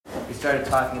we started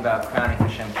talking about crowning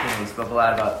Hashem king. We spoke a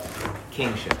lot about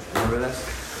kingship. Remember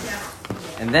this? Yeah.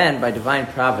 And then, by divine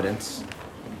providence,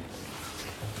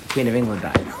 the Queen of England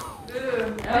died. Oh,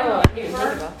 I didn't even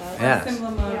think about that.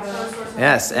 Yes.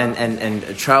 Yes,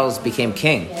 and Charles became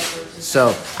king.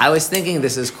 So I was thinking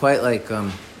this is quite like,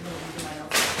 I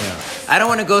don't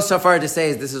want to go so far to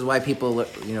say this is why people,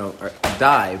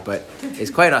 die, but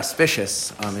it's quite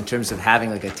auspicious in terms of having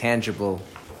like a tangible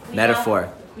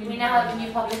metaphor. We now have a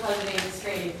new public holiday this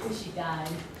grade because she died.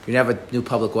 You have a new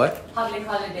public what? Public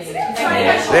holiday. There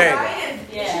There you go.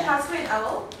 Did she pass away in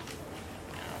Elul?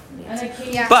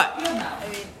 Yeah.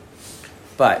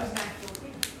 But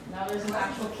Now there's an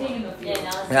actual king in the field. Yeah,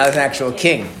 now there's an actual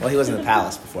king. Well, he was in the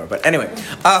palace before, but anyway.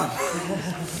 But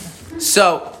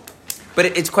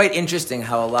it's quite interesting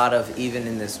how a lot of, even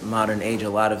in this modern age, a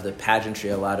lot of the pageantry,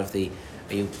 a lot of the,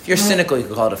 if you're cynical, you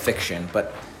could call it a fiction,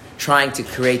 but trying to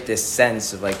create this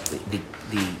sense of like the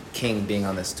king being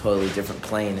on this totally different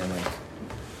plane and like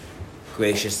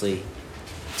graciously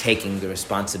taking the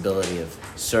responsibility of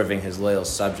serving his loyal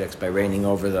subjects by reigning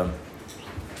over them.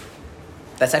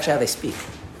 That's actually how they speak.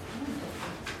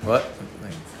 What?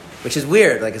 Which is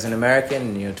weird, like as an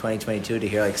American, 2022, to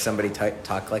hear like somebody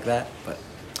talk like that, but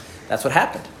that's what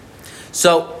happened.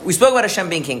 So we spoke about Hashem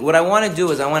being king. What I want to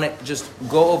do is I want to just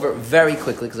go over very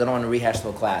quickly, because I don't want to rehash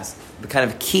the whole class, the kind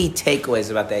of key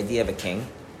takeaways about the idea of a king.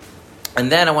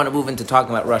 And then I want to move into talking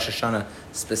about Rosh Hashanah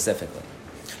specifically.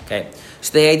 Okay?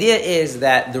 So the idea is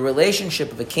that the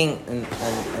relationship of a king and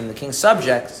the king's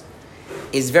subjects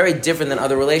is very different than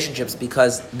other relationships,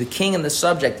 because the king and the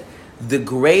subject, the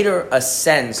greater a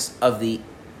sense of the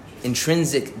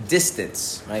intrinsic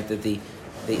distance, right, that they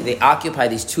occupy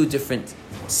these two different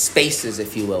spaces,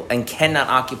 if you will, and cannot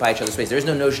occupy each other's space. There is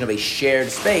no notion of a shared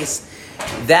space.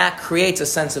 That creates a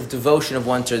sense of devotion of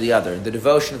one to the other. The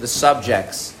devotion of the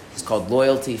subjects is called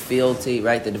loyalty, fealty,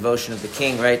 right? The devotion of the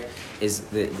king, right, is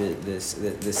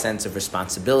the sense of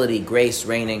responsibility, grace,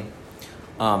 reigning.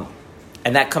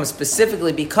 And that comes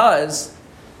specifically because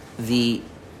they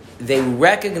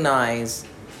recognize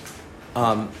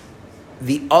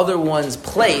the other one's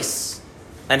place,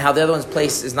 and how the other one's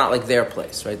place is not like their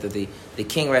place, right? That the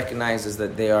king recognizes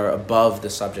that they are above the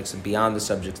subjects and beyond the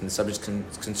subjects, and the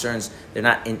subjects' concerns, they're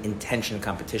not in tension and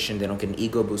competition, they don't get an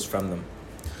ego boost from them.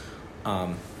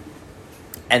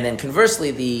 And then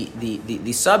conversely,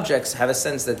 the subjects have a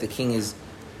sense that the king is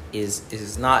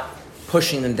not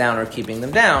pushing them down or keeping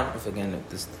them down, if again,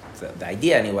 this the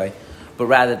idea anyway, but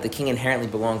rather that the king inherently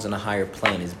belongs on a higher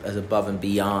plane, is above and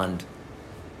beyond.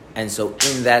 And so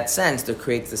in that sense, there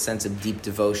creates the sense of deep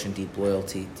devotion, deep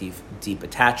loyalty, deep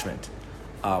attachment.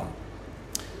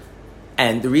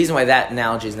 And the reason why that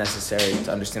analogy is necessary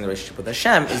to understand the relationship with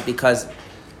Hashem is because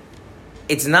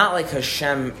it's not like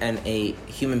Hashem and a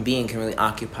human being can really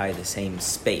occupy the same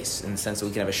space, in the sense that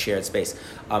we can have a shared space.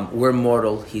 We're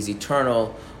mortal, he's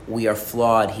eternal, we are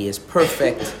flawed, he is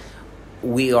perfect,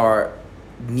 we are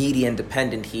needy and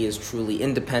dependent, he is truly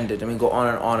independent, and we go on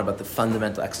and on about the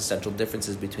fundamental existential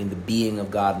differences between the being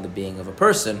of God and the being of a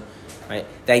person, right?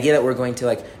 The idea that we're going to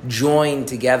like join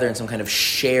together in some kind of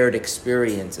shared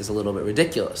experience is a little bit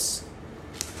ridiculous.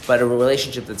 But a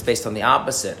relationship that's based on the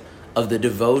opposite of the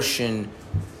devotion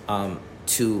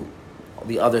to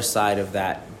the other side of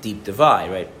that deep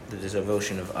divide, right? The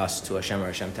devotion of us to Hashem or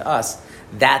Hashem to us,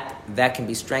 that can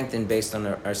be strengthened based on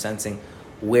our sensing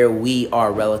where we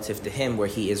are relative to him, where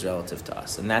he is relative to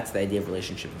us. And that's the idea of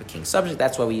relationship of a king subject.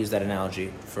 That's why we use that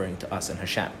analogy referring to us and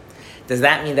Hashem. Does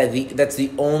that mean that that's the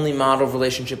only model of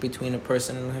relationship between a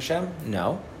person and Hashem?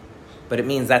 No. But it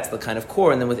means that's the kind of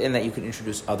core, and then within that you can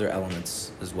introduce other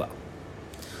elements as well.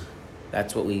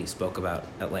 That's what we spoke about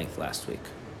at length last week.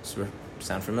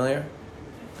 Sound familiar?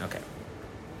 Okay.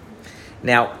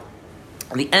 Now,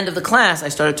 at the end of the class, I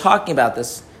started talking about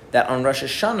this, that on Rosh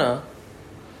Hashanah,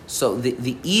 so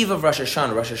the eve of Rosh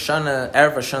Hashanah,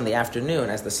 Erev Rosh Hashanah, the afternoon,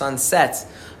 as the sun sets,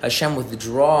 Hashem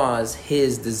withdraws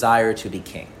his desire to be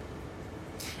king.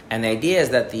 And the idea is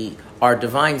that our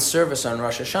divine service on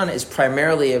Rosh Hashanah is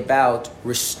primarily about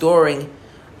restoring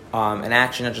an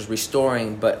action, not just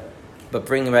restoring, but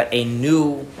bringing about a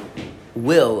new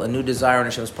will, a new desire on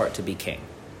Hashem's part to be king.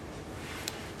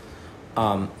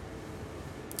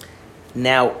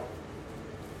 Now,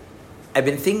 I've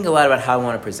been thinking a lot about how I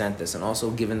want to present this, and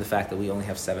also given the fact that we only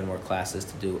have 7 more classes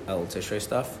to do El Tishrei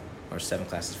stuff, or 7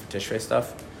 classes for Tishrei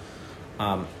stuff,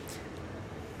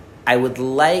 I would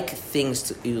like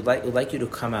you to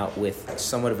come out with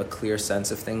somewhat of a clear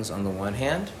sense of things on the one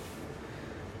hand,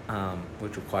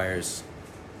 which requires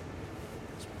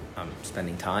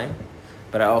spending time,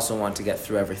 but I also want to get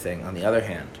through everything on the other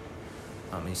hand.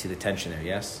 You see the tension there,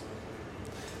 yes?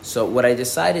 So what I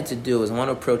decided to do is I want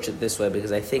to approach it this way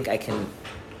because I think I can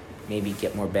maybe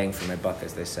get more bang for my buck,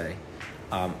 as they say.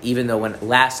 Even though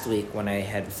last week when I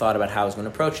had thought about how I was going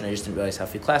to approach it, I just didn't realize how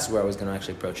few classes were, I was going to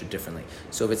actually approach it differently.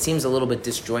 So if it seems a little bit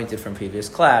disjointed from previous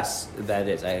class, that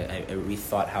is, I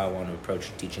rethought how I want to approach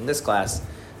teaching this class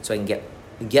so I can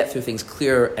get through things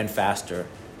clearer and faster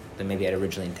than maybe I'd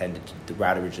originally intended to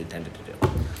do.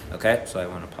 Okay? So I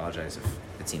want to apologize if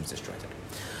it seems disjointed.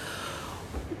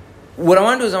 What I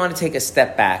want to do is I want to take a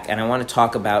step back and I want to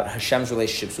talk about Hashem's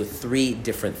relationships with three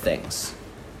different things.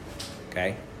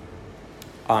 Okay?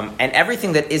 And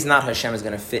everything that is not Hashem is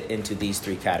going to fit into these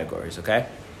three categories, okay?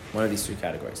 One of these three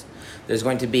categories. There's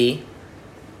going to be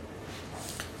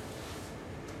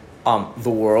the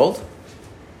world.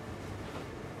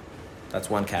 That's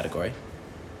one category.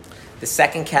 The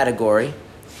second category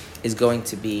is going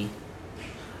to be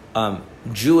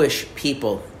Jewish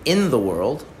people in the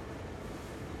world,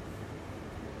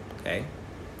 okay?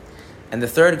 And the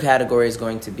third category is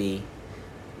going to be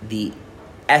the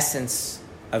essence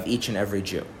of each and every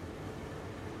Jew.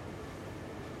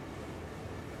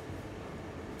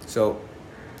 So,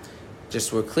 just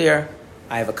so we're clear,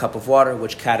 I have a cup of water.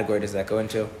 Which category does that go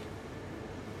into?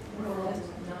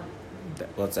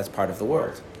 Well, that's part of the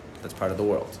world. That's part of the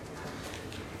world.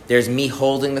 There's me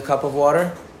holding the cup of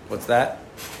water. What's that?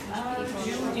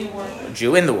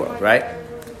 Jew in the world, right?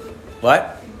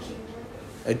 What?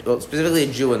 Specifically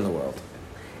a Jew in the world.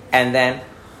 And then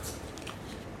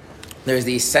there's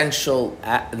the essential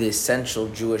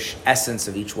Jewish essence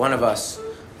of each one of us,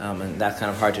 and that's kind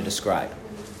of hard to describe.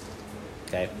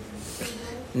 Okay.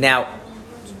 Now,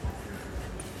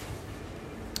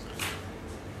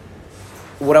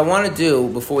 what I want to do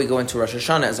before we go into Rosh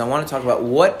Hashanah is I want to talk about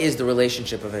what is the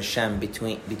relationship of Hashem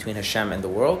between Hashem and the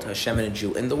world, Hashem and a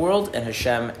Jew in the world, and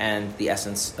Hashem and the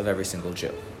essence of every single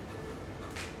Jew.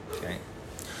 Okay.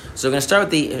 So we're going to start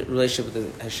with the relationship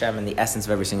with Hashem and the essence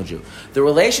of every single Jew. The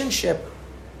relationship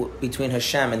between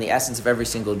Hashem and the essence of every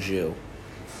single Jew,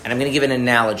 and I'm going to give an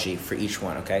analogy for each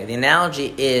one, okay? The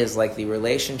analogy is like the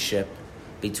relationship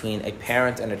between a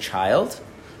parent and a child,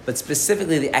 but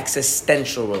specifically the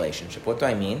existential relationship. What do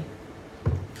I mean?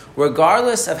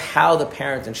 Regardless of how the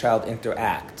parent and child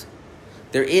interact,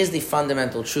 there is the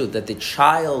fundamental truth that the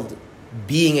child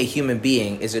being a human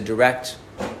being is a direct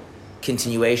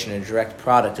continuation, a direct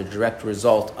product, a direct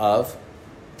result of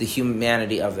the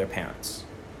humanity of their parents.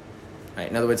 Right?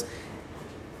 In other words,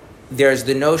 there's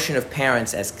the notion of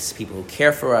parents as people who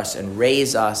care for us and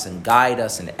raise us and guide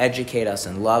us and educate us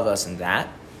and love us and that,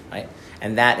 right?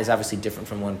 And that is obviously different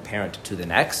from one parent to the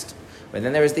next. But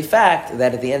then there is the fact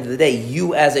that at the end of the day,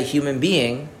 you as a human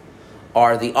being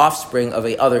are the offspring of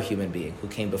a other human being who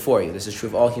came before you. This is true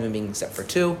of all human beings except for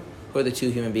two. Who are the two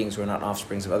human beings who are not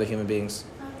offsprings of other human beings?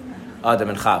 Adam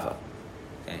and Chava.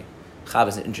 Okay. Chava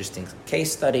is an interesting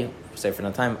case study. Say for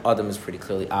no time, Adam is pretty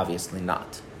clearly, obviously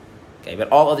not. Okay, but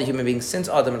all other human beings since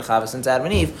Adam and Chava, since Adam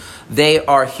and Eve, they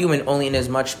are human only in as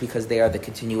much because they are the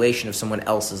continuation of someone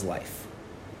else's life.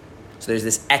 So there's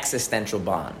this existential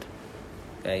bond,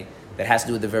 okay, that has to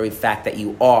do with the very fact that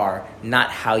you are, not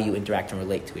how you interact and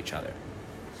relate to each other.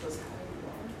 So it's how you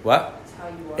are. What? It's how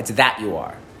you are. It's that you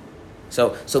are.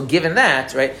 So given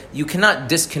that, right, you cannot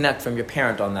disconnect from your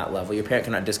parent on that level. Your parent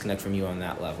cannot disconnect from you on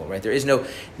that level, right?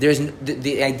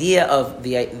 The idea of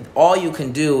all you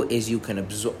can do is you can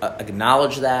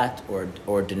acknowledge that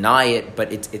or deny it,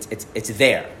 but it's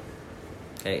there.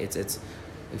 Okay, it's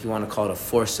if you want to call it a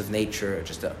force of nature, or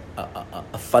just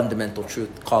a fundamental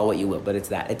truth, call it what you will, but it's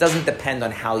that. It doesn't depend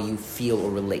on how you feel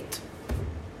or relate.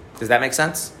 Does that make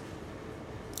sense?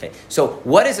 Okay, so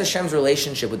what is Hashem's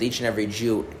relationship with each and every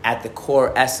Jew at the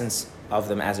core essence of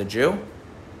them as a Jew?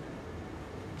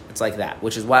 It's like that,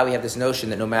 which is why we have this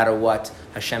notion that no matter what,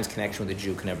 Hashem's connection with the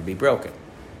Jew can never be broken.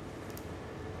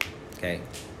 Okay,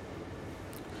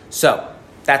 so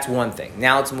that's one thing.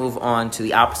 Now let's move on to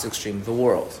the opposite extreme, the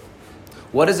world.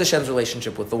 What is Hashem's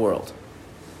relationship with the world?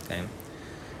 Okay,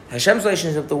 Hashem's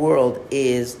relationship with the world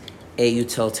is a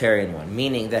utilitarian one,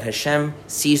 meaning that Hashem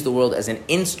sees the world as an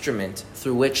instrument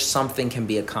through which something can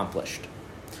be accomplished.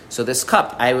 So this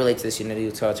cup, I relate to this in a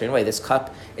utilitarian way. This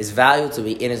cup is valuable to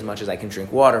me in as much as I can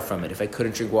drink water from it. If I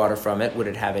couldn't drink water from it, would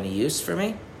it have any use for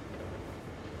me?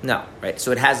 No, right?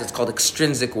 So it has, it's called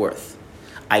extrinsic worth.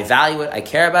 I value it, I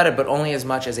care about it, but only as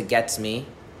much as it gets me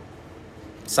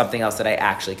something else that I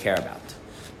actually care about.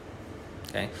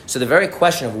 Okay? So the very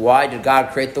question of why did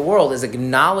God create the world is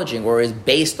acknowledging or is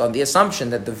based on the assumption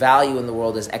that the value in the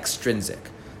world is extrinsic.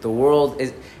 The world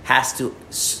has to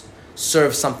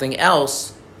serve something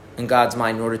else in God's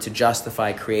mind in order to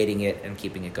justify creating it and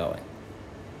keeping it going.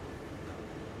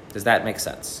 Does that make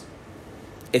sense?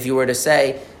 if you were to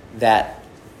say that,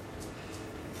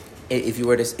 if you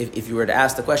were to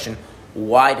ask the question,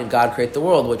 why did God create the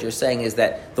world? What you're saying is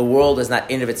that the world is not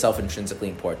in and of itself intrinsically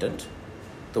important.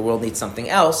 The world needs something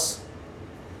else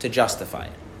to justify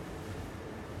it.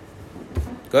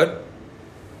 Good?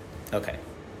 Okay.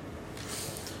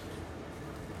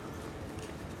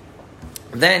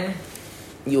 Then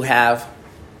you have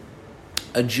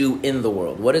a Jew in the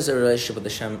world. What is the relationship with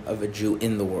Hashem of a Jew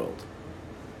in the world?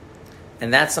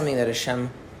 And that's something that Hashem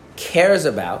cares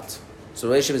about. So the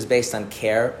relationship is based on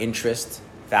care, interest,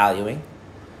 valuing,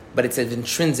 but it's an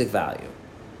intrinsic value.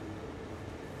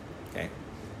 Okay?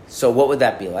 So what would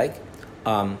that be like?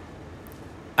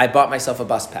 I bought myself a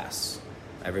bus pass.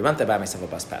 Every month I buy myself a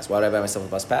bus pass. Why do I buy myself a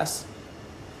bus pass?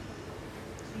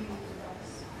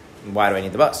 Why do I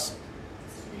need the bus?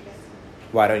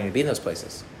 Why do I need to be in those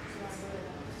places?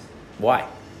 Why?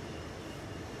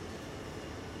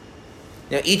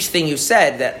 Each thing you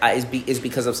said that is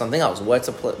because of something else.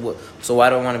 So why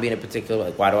do I want to be in a particular,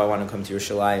 like, why do I want to come to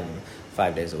Yerushalayim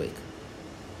 5 days a week?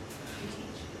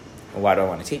 Or why do I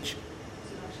want to teach?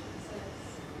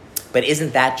 But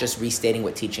isn't that just restating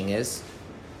what teaching is?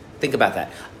 Think about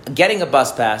that. Getting a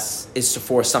bus pass is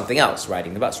for something else,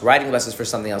 riding the bus. Riding the bus is for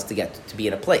something else to be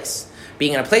in a place.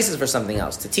 Being in a place is for something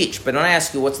else, to teach. But when I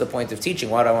ask you what's the point of teaching,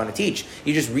 why do I want to teach?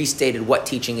 You just restated what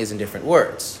teaching is in different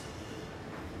words.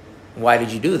 Why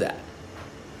did you do that?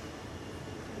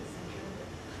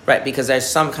 Right, because there's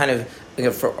some kind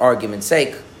of, for argument's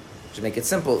sake, to make it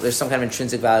simple, there's some kind of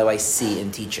intrinsic value I see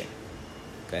in teaching.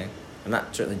 Okay? I'm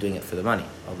not certainly doing it for the money,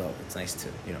 although it's nice to,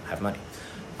 have money.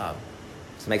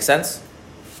 Does it make sense?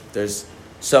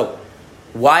 So,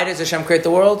 why does Hashem create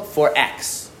the world? For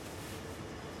X.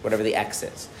 Whatever the X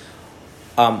is.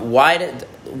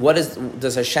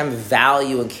 Does Hashem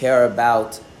value and care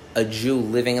about a Jew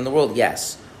living in the world?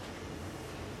 Yes.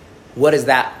 What is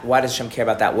that? Why does Hashem care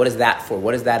about that? What is that for?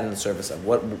 What is that in the service of?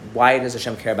 Why does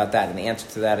Hashem care about that? And the answer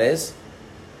to that is,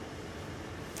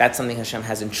 that's something Hashem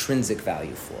has intrinsic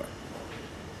value for.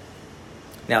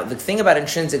 Now, the thing about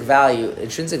intrinsic value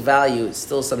is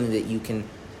still something that you can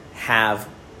have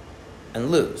and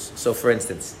lose. So, for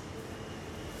instance,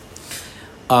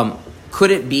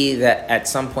 could it be that at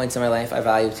some points in my life I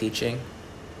value teaching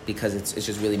because it's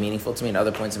just really meaningful to me, and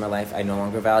other points in my life I no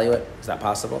longer value it? Is that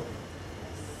possible?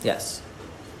 Yes.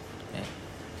 Okay.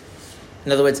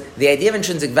 In other words, the idea of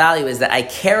intrinsic value is that I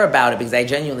care about it because I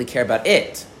genuinely care about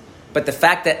it. But the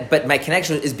fact but my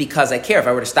connection is because I care. If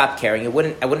I were to stop caring, I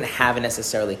wouldn't have a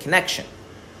necessarily connection.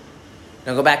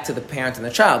 Now go back to the parent and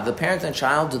the child. The parent and the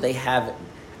child, do they have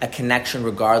a connection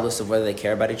regardless of whether they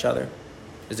care about each other?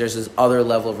 Because there's this other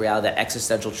level of reality, that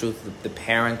existential truth. The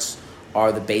parents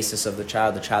are the basis of the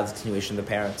child is the continuation of the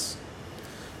parents.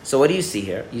 So what do you see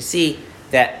here? You see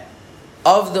that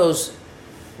of those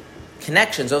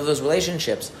connections, of those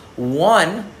relationships,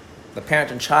 one, the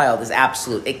parent and child, is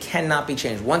absolute. It cannot be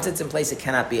changed. Once it's in place, it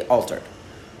cannot be altered.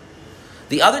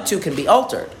 The other two can be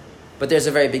altered, but there's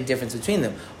a very big difference between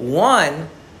them. One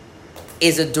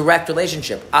is a direct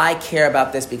relationship. I care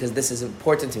about this because this is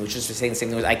important to me. Which is just saying the same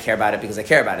thing as I care about it because I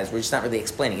care about it. We're just not really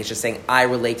explaining. It's just saying I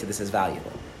relate to this as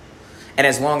valuable. And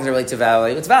as long as I relate to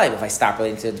value, it's valuable. If I stop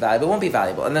relating to it as valuable, it won't be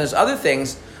valuable. And there's other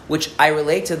things which I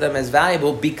relate to them as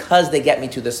valuable because they get me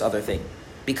to this other thing,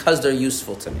 because they're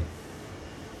useful to me.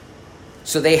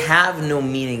 So they have no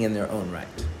meaning in their own right.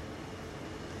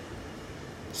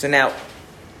 So now,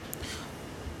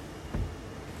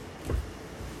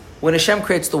 when Hashem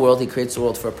creates the world, He creates the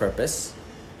world for a purpose.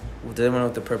 Does anyone know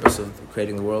what the purpose of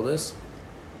creating the world is?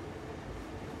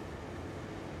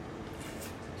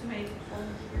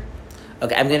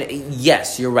 Okay,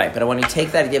 yes, you're right, but I want to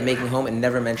take that idea of making home and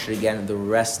never mention it again the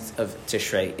rest of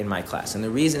Tishrei in my class. And the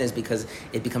reason is because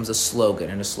it becomes a slogan,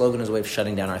 and a slogan is a way of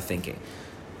shutting down our thinking.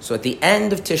 So at the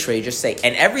end of Tishrei, you just say,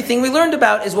 and everything we learned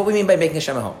about is what we mean by making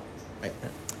Hashem a home. Right?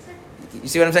 You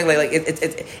see what I'm saying?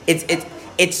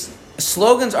 It's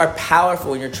slogans are powerful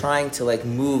when you're trying to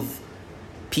move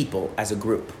people as a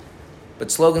group. But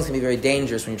slogans can be very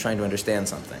dangerous when you're trying to understand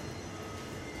something.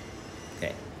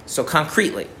 Okay, so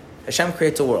concretely, Hashem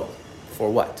creates a world.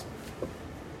 For what?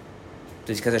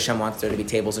 Just because Hashem wants there to be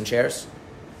tables and chairs?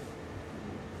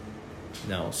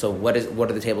 No. So what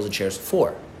are the tables and chairs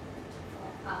for?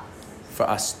 For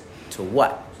us to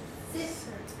what?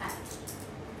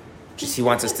 Just He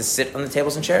wants us to sit on the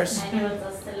tables and chairs? And He wants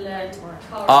us to learn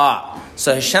Torah.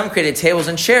 So Hashem created tables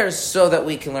and chairs so that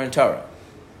we can learn Torah.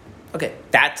 Okay,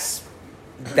 that's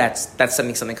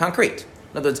something concrete.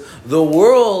 In other words, the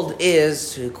world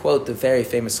is, to quote the very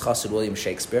famous Chassid William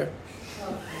Shakespeare,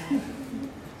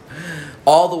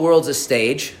 all the world's a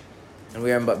stage, and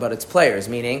we are but its players.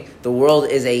 Meaning, the world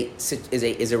is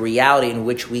a reality in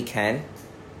which we can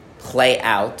play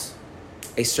out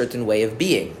a certain way of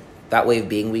being. That way of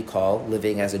being we call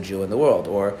living as a Jew in the world,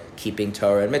 or keeping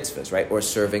Torah and mitzvahs, right? Or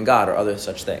serving God, or other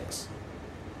such things.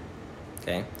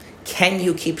 Okay? Can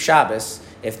you keep Shabbos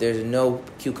if there's no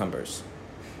cucumbers?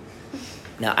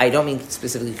 Now, I don't mean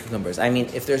specifically cucumbers. I mean,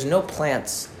 if there's no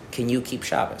plants, can you keep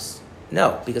Shabbos?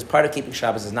 No, because part of keeping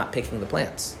Shabbos is not picking the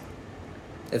plants.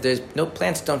 If there's no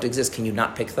plants don't exist, can you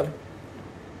not pick them?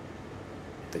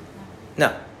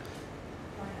 No.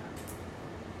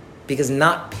 Because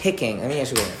not picking, let me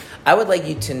ask you one. I would like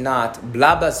you to not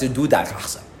blaba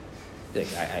zududa.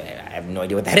 I have no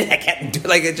idea what that is. I can't do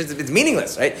it's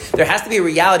meaningless, right? There has to be a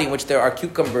reality in which there are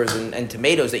cucumbers and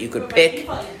tomatoes that you could pick.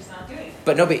 By default, you're just not doing it.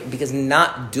 But no, because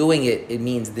not doing it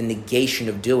means the negation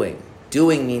of doing.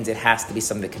 Doing means it has to be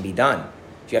something that can be done.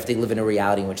 You have to live in a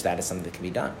reality in which that is something that can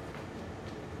be done.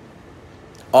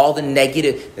 All the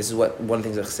negative, this is what one of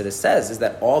the things that Chassidus says, is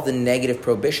that all the negative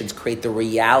prohibitions create the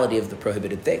reality of the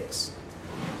prohibited things.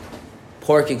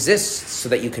 Pork exists so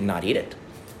that you cannot eat it.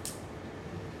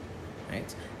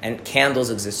 Right? And candles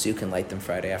exist so you can light them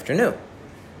Friday afternoon.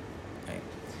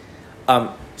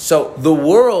 Right? So the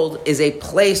world is a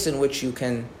place in which you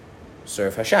can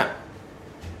serve Hashem.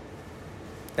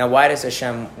 Now, why does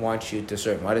Hashem want you to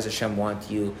serve Him? Why does Hashem want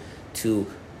you to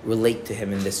relate to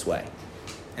Him in this way?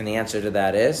 And the answer to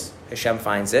that is, Hashem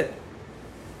finds it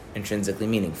intrinsically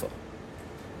meaningful.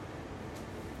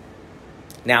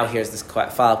 Now here's this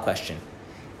follow-up question.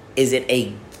 Is it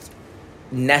a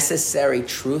necessary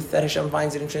truth that Hashem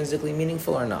finds it intrinsically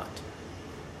meaningful or not?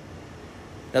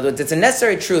 In other words, it's a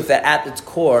necessary truth that at its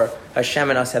core, Hashem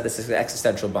and us have this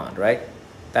existential bond, right?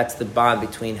 That's the bond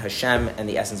between Hashem and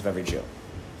the essence of every Jew.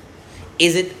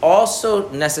 Is it also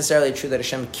necessarily true that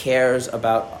Hashem cares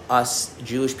about us,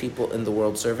 Jewish people in the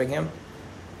world, serving Him?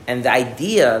 And the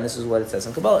idea, and this is what it says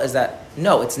in Kabbalah, is that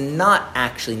no, it's not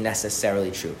actually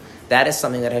necessarily true. That is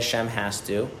something that Hashem has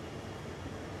to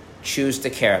choose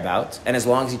to care about. And as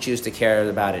long as He chooses to care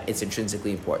about it, it's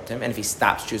intrinsically important to Him. And if He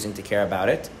stops choosing to care about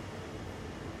it,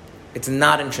 it's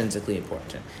not intrinsically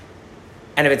important to Him.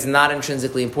 And if it's not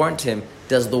intrinsically important to Him,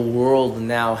 does the world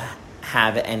now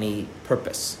have any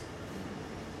purpose?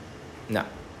 No.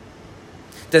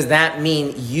 Does that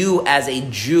mean you as a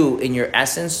Jew in your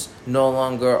essence no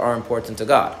longer are important to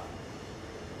God?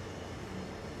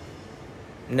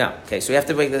 No. Okay, so we have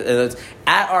to break this.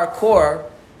 At our core,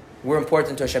 we're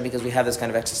important to Hashem because we have this kind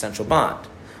of existential bond.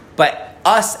 But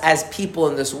us as people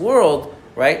in this world,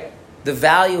 right, the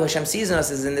value Hashem sees in us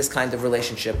is in this kind of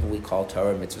relationship we call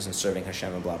Torah, mitzvahs, and serving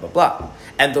Hashem and blah, blah, blah.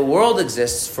 And the world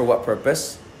exists for what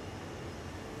purpose?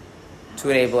 To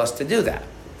enable us to do that.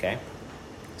 Okay?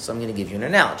 So I'm going to give you an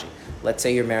analogy. Let's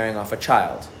say you're marrying off a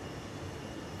child.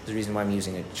 There's the reason why I'm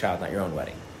using a child, not your own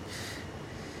wedding.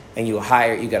 And you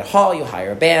get a hall, you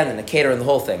hire a band and a caterer and the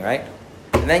whole thing, right?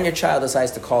 And then your child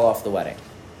decides to call off the wedding.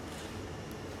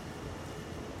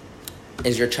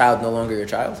 Is your child no longer your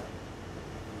child?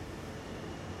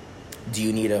 Do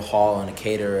you need a hall and a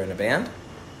caterer and a band?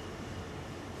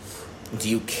 Do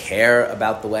you care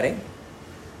about the wedding?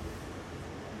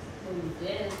 Well, you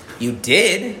did. You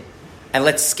did. And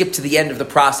let's skip to the end of the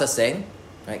processing.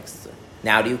 Right?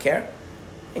 Now do you care?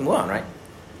 Hey, move on, right?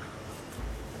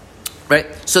 Right?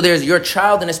 So there's your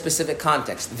child in a specific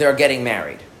context. They're getting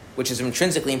married, which is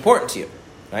intrinsically important to you,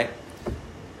 right?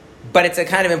 But it's a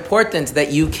kind of importance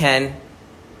that you can,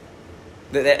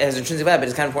 that has intrinsic value, but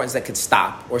it's kind of importance that could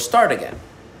stop or start again,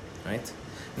 right?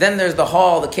 Then there's the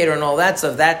hall, the caterer, and all that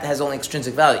stuff. That has only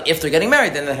extrinsic value. If they're getting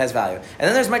married, then that has value. And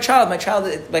then there's my child. My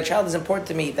child is important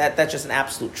to me. That's just an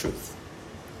absolute truth.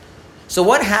 So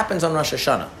what happens on Rosh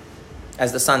Hashanah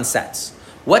as the sun sets?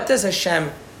 What does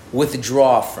Hashem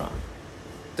withdraw from?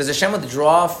 Does Hashem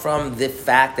withdraw from the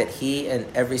fact that He and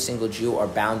every single Jew are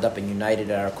bound up and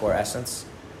united at our core essence?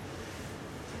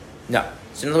 No.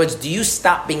 So in other words, do you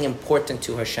stop being important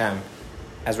to Hashem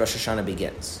as Rosh Hashanah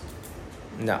begins?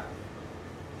 No.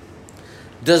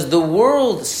 Does the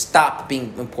world stop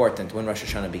being important when Rosh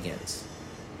Hashanah begins?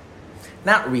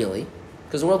 Not really,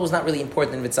 because the world was not really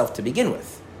important in itself to begin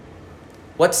with.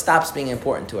 What stops being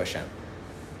important to Hashem?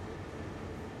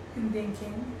 Him being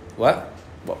king. What?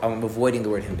 Well, I'm avoiding the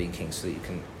word Him being king so that you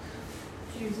can...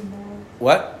 Jews in the world.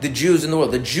 What? The Jews in the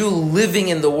world. The Jew living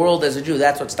in the world as a Jew.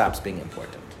 That's what stops being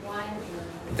important. Why?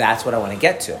 That's what I want to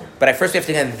get to. But I first have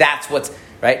to get that's what's...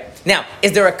 Right? Now,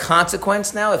 is there a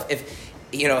consequence now? If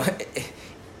you know...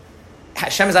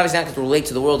 Hashem is obviously not going to relate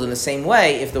to the world in the same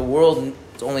way if the world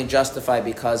It's only justified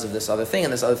because of this other thing,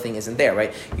 and this other thing isn't there,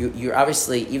 right? You're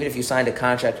obviously, even if you signed a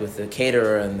contract with the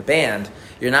caterer and the band,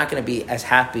 you're not going to be as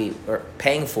happy or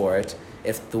paying for it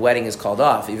if the wedding is called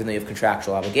off, even though you have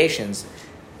contractual obligations,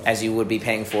 as you would be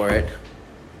paying for it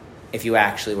if you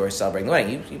actually were celebrating the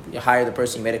wedding. You hire the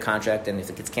person, you made a contract, and if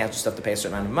it gets canceled, you still have to pay a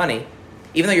certain amount of money.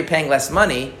 Even though you're paying less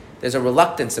money, there's a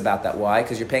reluctance about that. Why?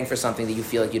 Because you're paying for something that you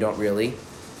feel like you don't really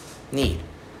need.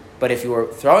 But if you were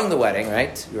throwing the wedding,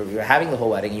 right, you're having the whole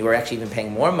wedding, you were actually even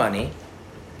paying more money,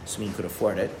 assuming you could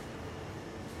afford it,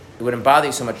 it wouldn't bother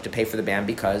you so much to pay for the band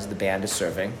because the band is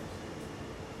serving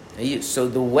you. So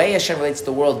the way Hashem relates to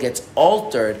the world gets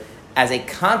altered as a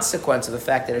consequence of the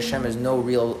fact that Hashem has no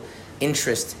real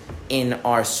interest in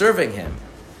our serving Him.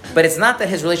 But it's not that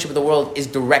His relationship with the world is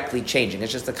directly changing.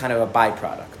 It's just a kind of a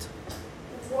byproduct.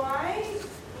 Why?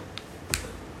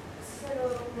 This is like a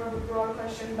little more of a broad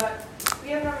question, but we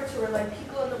have number two, we're like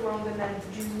people in the world and then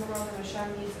Jews in the world, and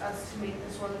Hashem needs us to make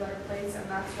this world a better place, and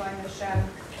that's why Hashem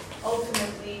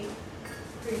ultimately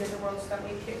created the world so that we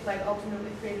can,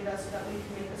 ultimately created us so that we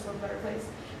can make this world a better place.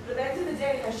 But at the end of the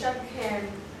day, Hashem can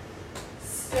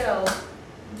still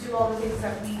do all the things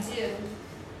that we do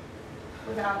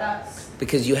without us.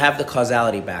 Because you have the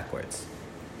causality backwards.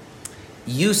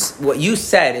 What you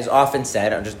said is often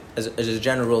said, just as a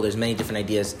general rule, there's many different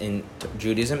ideas in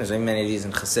Judaism, there's many ideas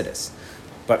in Chassidus.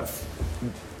 But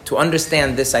to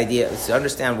understand this idea, to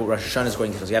understand what Rosh Hashanah is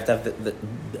going to do, you have to have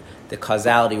the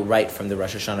causality right from the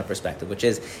Rosh Hashanah perspective, which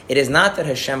is, it is not that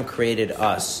Hashem created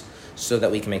us so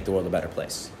that we can make the world a better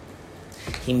place.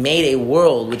 He made a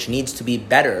world which needs to be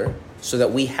better so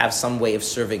that we have some way of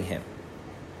serving Him.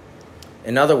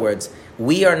 In other words,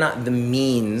 we are not the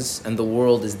means and the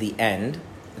world is the end.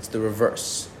 It's the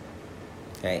reverse.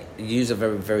 Okay? You use a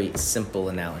very, very simple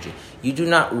analogy. You do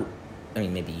not,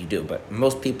 maybe you do, but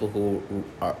most people who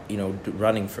are,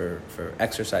 running for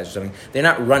exercise or something, they're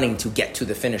not running to get to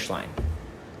the finish line.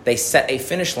 They set a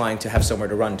finish line to have somewhere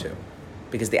to run to.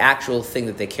 Because the actual thing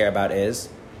that they care about is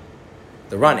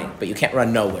the running. But you can't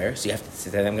run nowhere, so you have to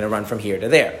say, I'm going to run from here to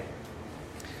there.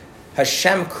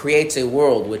 Hashem creates a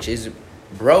world which is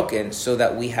broken so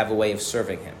that we have a way of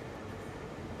serving Him.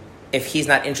 If He's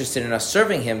not interested in us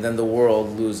serving Him, then the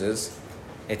world loses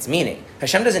its meaning.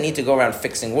 Hashem doesn't need to go around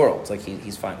fixing worlds.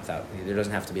 He's fine without. There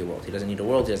doesn't have to be a world. He doesn't need a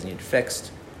world. He doesn't need it fixed.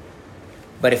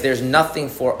 But if there's nothing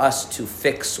for us to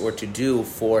fix or to do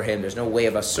for Him, there's no way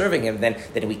of us serving Him, then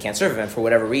we can't serve Him. And for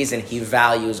whatever reason, He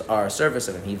values our service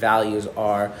of Him. He values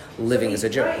our living as a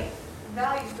Jew. Right.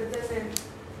 Values, but doesn't.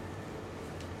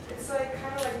 It's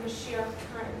kind of like Mashiach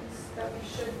times that we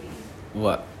should be.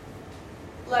 What?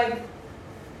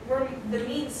 We're the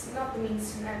means, not the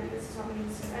means to an end, because it's not the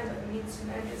means to an end, but the means to an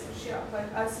end is Mashiach.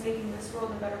 But us making this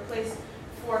world a better place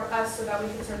for us so that we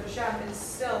can serve Hashem there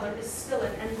is still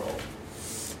an end goal.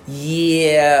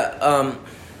 Yeah.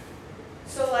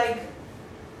 So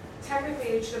technically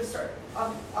it should have started,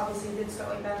 obviously it did start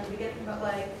like that in the beginning,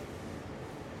 but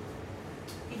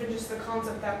even just the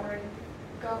concept that we're in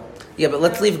Gullus. Yeah, but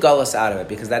let's leave Gullus out of it,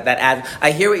 because that adds.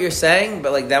 I hear what you're saying,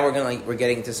 but now we're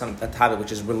getting into a topic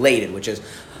which is related, which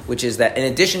is that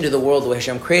in addition to the world the way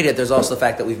Hashem created, there's also the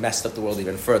fact that we've messed up the world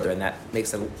even further, and that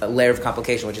makes a layer of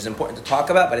complication which is important to talk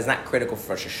about, but it's not critical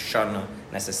for Rosh Hashanah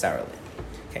necessarily.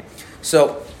 Okay,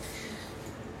 so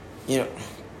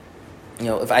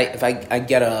if I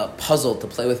get a puzzle to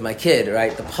play with my kid,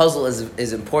 right? The puzzle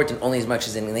is important only as much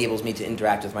as it enables me to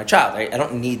interact with my child. Right? I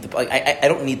don't need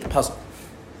the puzzle,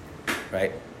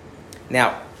 right?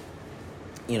 Now,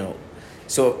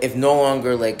 so if no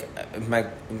longer if I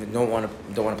don't want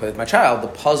to play with my child, the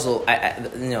puzzle,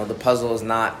 the puzzle is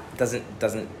not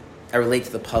doesn't. I relate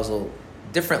to the puzzle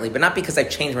differently, but not because I've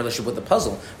changed my relationship with the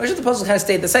puzzle. My relationship with the puzzle kind of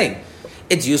stayed the same.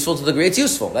 It's useful to the degree it's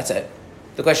useful. That's it.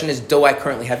 The question is, do I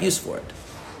currently have use for it?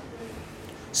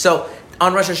 So,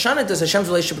 on Rosh Hashanah, does Hashem's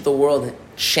relationship with the world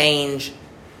change?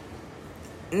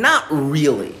 Not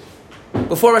really.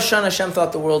 Before Rosh Hashanah, Hashem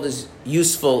thought the world is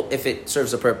useful if it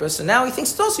serves a purpose, and now He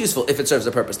thinks it's also useful if it serves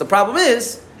a purpose. The problem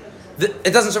is, that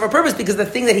it doesn't serve a purpose because the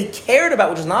thing that He cared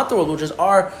about, which is not the world, which is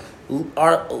our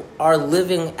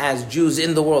living as Jews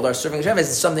in the world, our serving Hashem,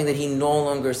 is something that He no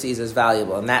longer sees as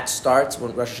valuable. And that starts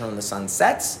when Rosh Hashanah, the sun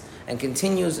sets, and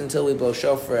continues until we blow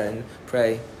shofar and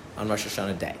pray on Rosh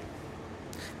Hashanah day.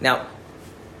 Now,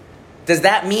 does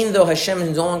that mean, though,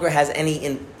 Hashem no longer has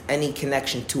any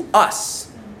connection to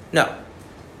us? No.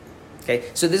 Okay,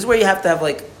 so this is where you have to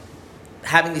have,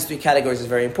 having these three categories is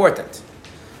very important.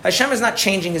 Hashem is not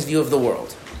changing His view of the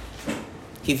world.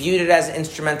 He viewed it as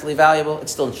instrumentally valuable,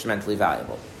 it's still instrumentally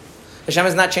valuable. Hashem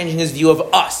is not changing His view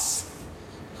of us.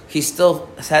 He still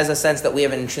has a sense that we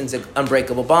have an intrinsic,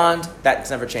 unbreakable bond. That's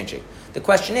never changing. The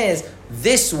question is,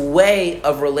 this way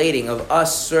of relating, of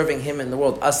us serving Him in the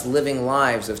world, us living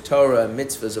lives of Torah,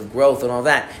 mitzvahs, of growth and all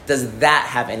that, does that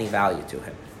have any value to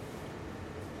Him?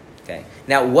 Okay.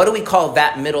 Now, what do we call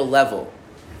that middle level?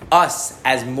 Us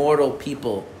as mortal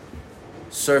people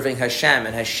serving Hashem,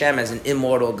 and Hashem as an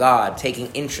immortal God, taking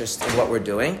interest in what we're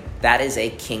doing. That is a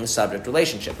king-subject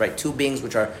relationship, right? Two beings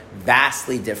which are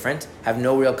vastly different, have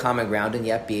no real common ground, and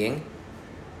yet being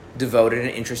devoted and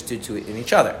interested in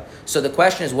each other. So the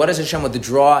question is, what does Hashem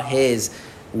withdraw His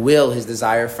will, His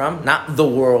desire from? Not the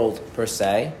world per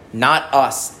se, not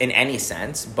us in any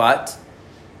sense, but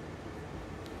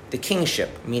the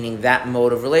kingship, meaning that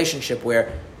mode of relationship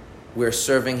where we're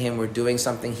serving Him, we're doing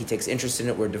something, He takes interest in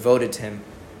it, we're devoted to Him.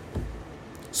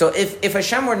 So if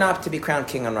Hashem were not to be crowned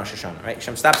king on Rosh Hashanah, right?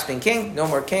 Hashem stops being king, no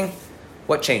more king,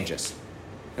 what changes?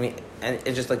 I mean, and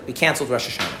it's just like we canceled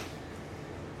Rosh Hashanah.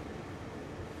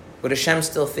 Would Hashem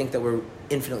still think that we're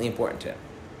infinitely important to Him?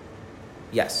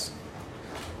 Yes.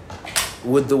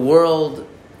 Would the world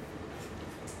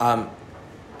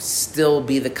still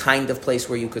be the kind of place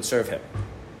where you could serve Him?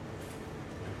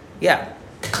 Yeah.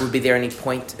 Would be there any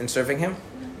point in serving Him?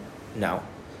 No.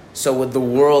 So would the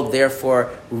world therefore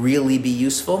really be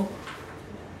useful?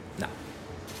 No.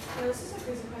 Yeah, this is a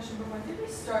crazy question, but when did we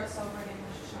start celebrating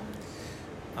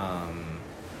Rosh Hashanah?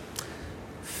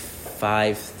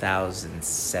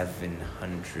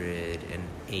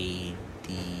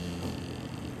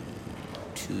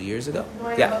 5,782 years ago? No,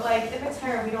 I know, Yeah. but like in the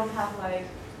Torah we don't have like...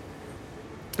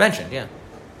 It's mentioned, yeah.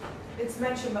 It's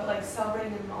mentioned, but like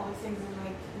celebrating and all these things and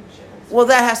like kingship and stuff. Well,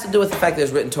 that has to do with the fact that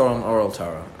there's written Torah and oral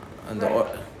Torah. And Right.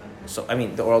 Okay. so, I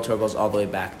mean, the oral Torah goes all the way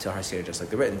back to Har Seder, just like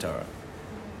the written Torah,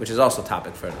 which is also a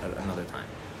topic for another time.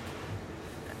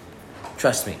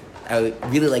 Trust me, I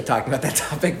would really like talking about that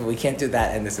topic, but we can't do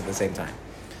that and this at the same time.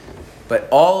 But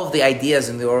all of the ideas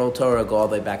in the oral Torah go all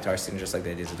the way back to Har Seder, just like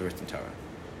the ideas of the written Torah.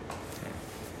 Okay.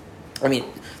 I mean,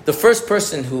 the first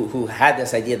person who had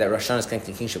this idea that Rosh Hashanah is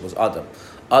connected to kingship was Adam.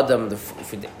 Adam,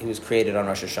 he was created on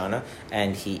Rosh Hashanah,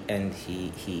 and he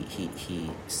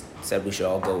said we should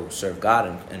all go serve God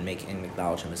and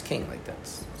acknowledge Him as king. Like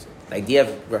that's so the idea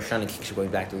of Rosh Hashanah kingship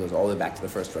goes all the way back to the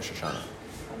first Rosh Hashanah.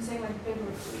 I'm saying like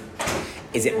biblically.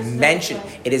 Is it There's no, mentioned?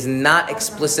 like- It is not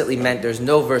explicitly meant. There's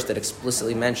no verse that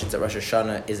explicitly mentions that Rosh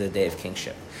Hashanah is a day of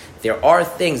kingship. There are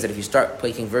things that if you start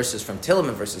taking verses from Tehillim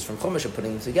and verses from Chumash and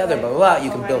putting them together, blah blah blah, you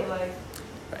can build. Like,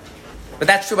 Right. But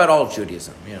that's true about all of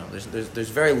Judaism. You know, there's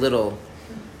very little.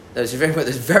 There's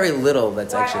very little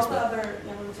that's why actually. all the other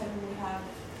Yemen we have.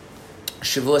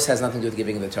 Shavuos has nothing to do with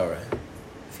giving the Torah.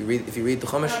 If you read the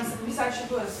Chumash, Besides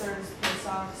Shavuos, there's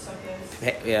Pesach,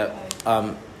 Sukkot. yeah,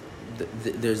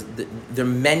 they're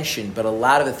mentioned, but a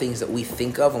lot of the things that we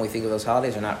think of when we think of those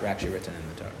holidays are not actually written in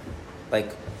the Torah.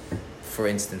 Like, for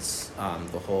instance,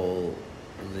 the whole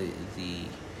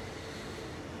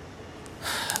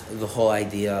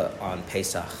idea on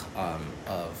Pesach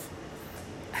of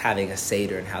having a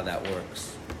Seder and how that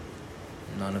works.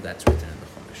 None of that's written in the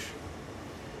Chumash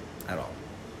at all.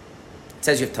 It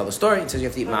says you have to tell the story. It says you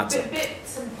have to eat matzah.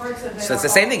 Bits and parts of it. So it's the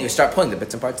same thing. You start pulling the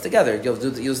bits and parts together. You'll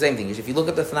do the same thing. If you look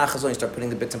at the Tanakh Chazon, you start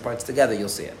putting the bits and parts together, you'll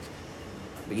see it.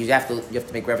 But you have to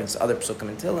make reference to other Pesukim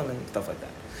and Tehillim and stuff like that.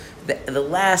 The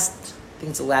last, I think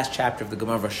it's the last chapter of the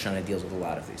Gemara of Rosh Hashanah deals with a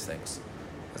lot of these things.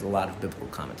 There's a lot of biblical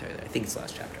commentary there. I think it's the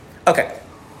last chapter. Okay.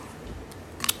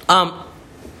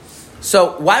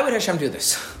 So why would Hashem do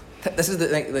this? This is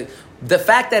the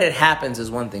fact that it happens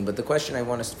is one thing, but the question I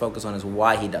want us to focus on is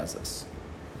why He does this.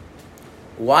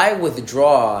 Why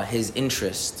withdraw His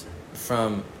interest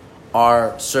from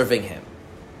our serving Him,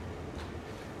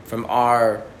 from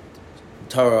our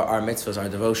Torah, our mitzvahs, our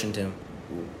devotion to Him?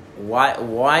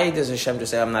 Why does Hashem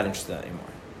just say, I'm not interested in that anymore?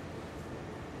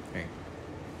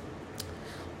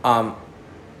 Right.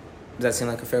 Does that seem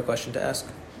like a fair question to ask?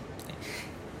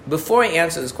 Before I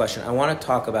answer this question, I want to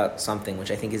talk about something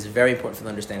which I think is very important for the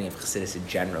understanding of Chassidus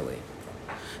generally.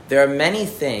 There are many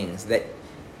things that,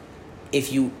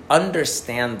 if you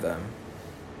understand them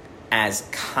as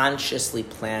consciously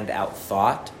planned out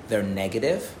thought, they're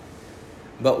negative.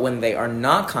 But when they are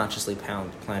not consciously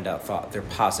planned out thought, they're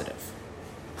positive.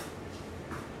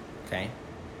 Okay?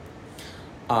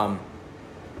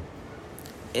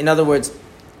 In other words,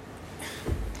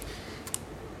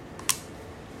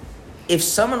 if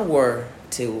someone were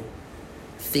to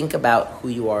think about who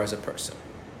you are as a person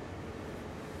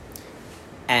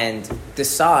and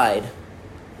decide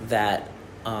that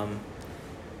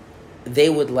they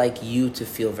would like you to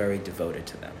feel very devoted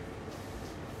to them,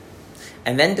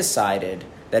 and then decided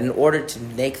that in order to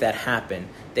make that happen,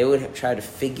 they would have tried to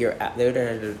figure out.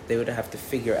 They would have to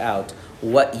figure out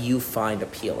what you find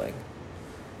appealing,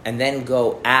 and then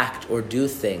go act or do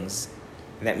things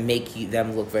that make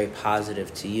them look very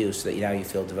positive to you so that now you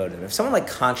feel devoted to them. If someone like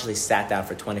consciously sat down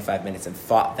for 25 minutes and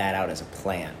thought that out as a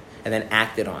plan and then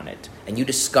acted on it, and you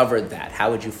discovered that,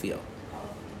 how would you feel? Call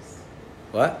the police.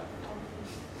 What?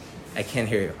 I can't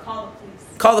hear you. Call the police.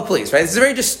 Call the police, right? This is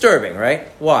very disturbing, right?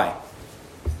 Why?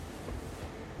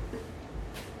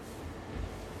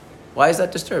 Why is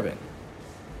that disturbing?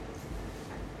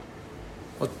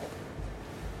 Well,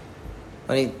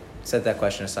 let me set that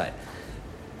question aside.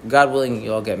 God willing,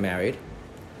 you all get married.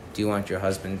 Do you want your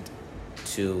husband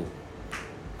to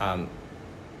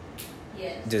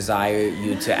Yes. desire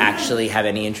you to actually have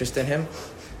any interest in him?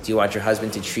 Do you want your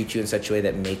husband to treat you in such a way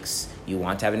that makes you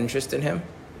want to have an interest in him?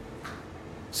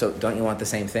 So don't you want the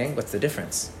same thing? What's the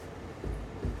difference?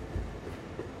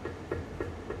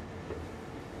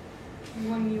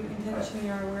 When you intentionally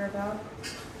are aware about.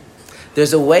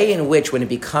 There's a way in which when it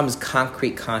becomes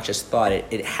concrete conscious thought,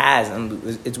 it has,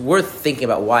 and it's worth thinking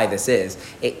about why this is,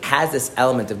 it has this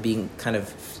element of being kind of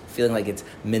feeling like it's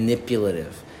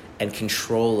manipulative and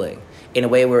controlling in a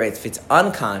way where if it's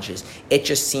unconscious, it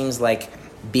just seems like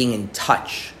being in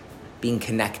touch, being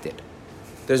connected.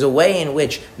 There's a way in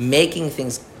which making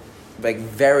things like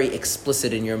very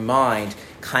explicit in your mind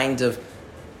kind of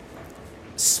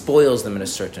spoils them in a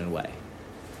certain way.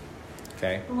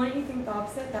 Okay? But wouldn't you think the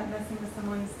opposite, that messing with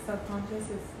someone's subconscious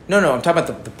is... No, I'm talking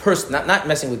about the person, not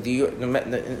messing with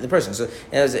the person. So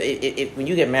when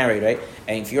you get married, right,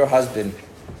 and if your husband,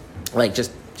 like,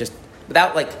 just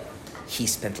without, like, he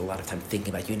spent a lot of time thinking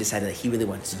about you and decided that he really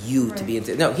wants you to be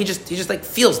into... No, he just like,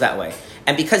 feels that way.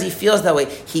 And because he feels that way,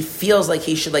 he feels like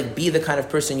he should, like, be the kind of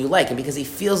person you like. And because he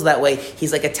feels that way,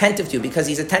 he's, like, attentive to you. Because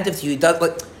he's attentive to you, he does,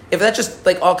 like... If that just,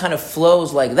 like, all kind of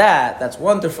flows like that, that's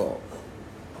wonderful.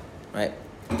 Right?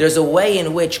 There's a way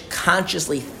in which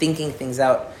consciously thinking things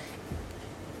out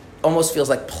almost feels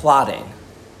like plotting,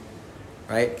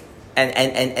 right? And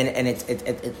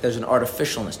there's an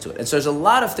artificialness to it. And so there's a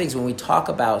lot of things when we talk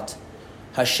about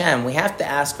Hashem, we have to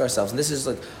ask ourselves, and this is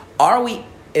like, are we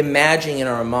imagining in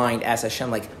our mind as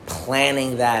Hashem, like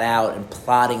planning that out and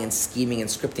plotting and scheming and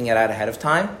scripting it out ahead of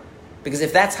time? Because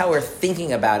if that's how we're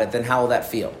thinking about it, then how will that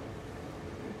feel?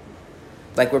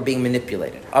 Like we're being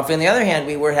manipulated. On the other hand,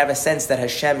 we have a sense that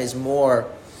Hashem is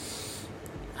more...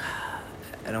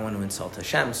 I don't want to insult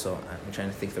Hashem, so I'm trying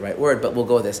to think the right word, but we'll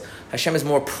go with this. Hashem is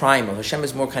more primal. Hashem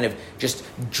is more kind of just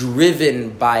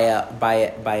driven by a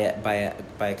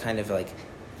kind of like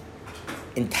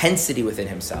intensity within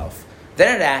himself.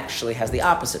 Then it actually has the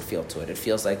opposite feel to it. It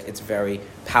feels like it's very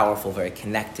powerful, very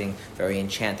connecting, very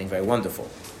enchanting, very wonderful.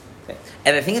 Okay.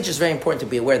 And I think it's just very important to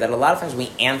be aware that a lot of times we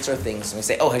answer things and we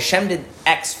say, oh, Hashem did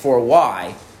X for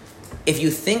Y. If you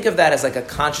think of that as like a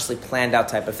consciously planned out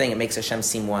type of thing, it makes Hashem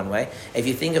seem one way. If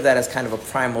you think of that as kind of a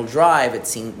primal drive,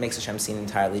 makes Hashem seem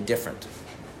entirely different.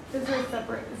 Is there a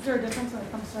difference when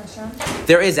it comes to Hashem?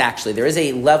 There is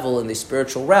a level in the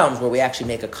spiritual realms where we actually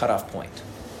make a cutoff point.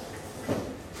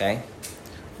 Okay?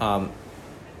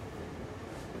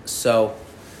 So,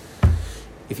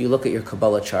 if you look at your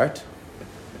Kabbalah chart,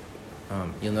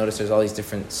 you'll notice there's all these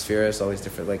different spheres, all these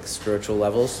different like spiritual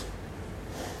levels.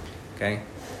 Okay?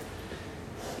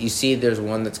 You see there's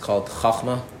one that's called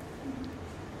Chachma.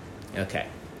 Okay.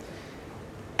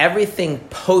 Everything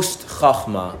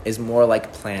post-Chachma is more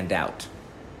like planned out.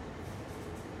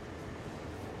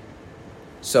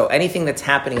 So anything that's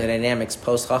happening in the dynamics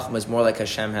post-Chachma is more like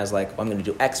Hashem has like, well, I'm going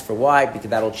to do X for Y because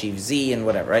that'll achieve Z and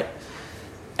whatever, right?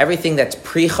 Everything that's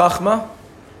pre-Chachma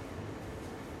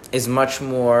is much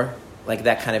more like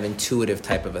that kind of intuitive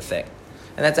type of a thing.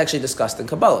 And that's actually discussed in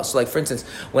Kabbalah. So like, for instance,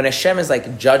 when Hashem is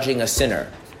like judging a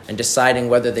sinner and deciding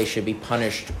whether they should be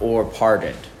punished or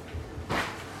pardoned,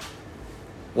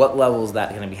 what level is that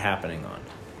going to be happening on?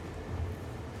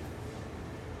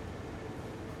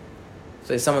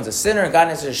 So if someone's a sinner and God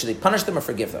answers, should they punish them or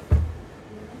forgive them?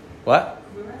 What?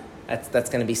 That's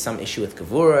going to be some issue with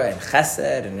Kavura and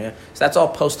Chesed. So that's all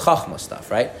post-Chachma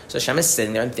stuff, right? So Hashem is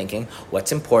sitting there and thinking,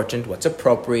 what's important, what's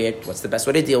appropriate, what's the best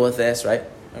way to deal with this, right?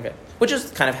 Okay. Which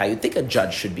is kind of how you think a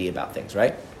judge should be about things,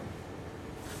 right?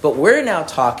 But we're now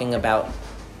talking about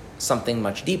something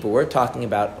much deeper. We're talking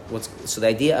about so the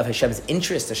idea of Hashem's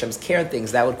interest, Hashem's care in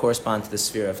things, that would correspond to the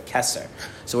sphere of Keser.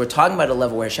 So we're talking about a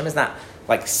level where Hashem is not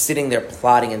like sitting there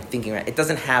plotting and thinking, right? It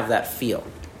doesn't have that feel.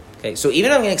 Okay, so even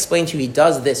though I'm going to explain to you he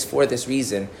does this for this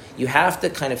reason, you have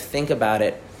to kind of think about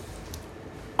it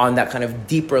on that kind of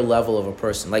deeper level of a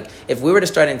person. Like, if we were to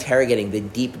start interrogating the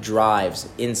deep drives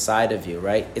inside of you,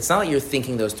 right? It's not like you're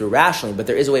thinking those through rationally, but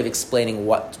there is a way of explaining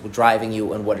what's driving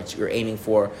you and what you're aiming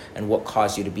for and what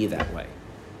caused you to be that way.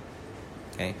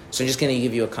 Okay? So I'm just going to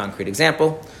give you a concrete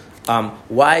example.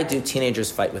 Why do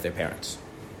teenagers fight with their parents?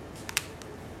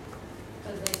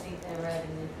 Because they think they're right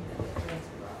and they think that their parents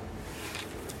are wrong.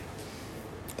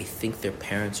 They think their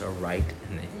parents are right.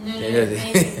 And No, they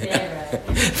think they're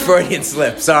right. Freudian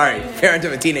slip. Sorry, parent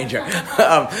of a teenager.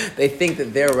 They think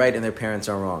that they're right and their parents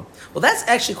are wrong. Well, that's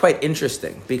actually quite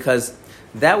interesting because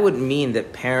that would mean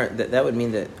that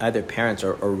either parents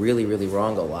are really, really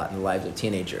wrong a lot in the lives of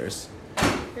teenagers,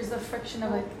 There's the friction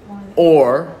of like one of the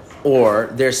or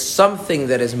there's something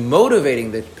that is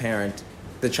motivating the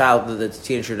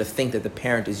teenager to think that the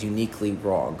parent is uniquely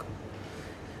wrong.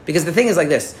 Because the thing is like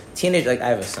this, I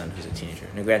have a son who's a teenager.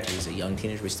 Now granted, he's a young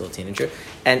teenager, but he's still a teenager.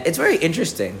 And it's very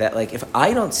interesting that like if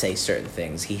I don't say certain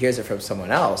things, he hears it from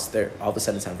someone else, they're all of a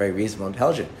sudden sound very reasonable and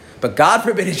intelligent. But God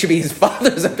forbid it should be his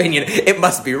father's opinion, it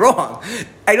must be wrong.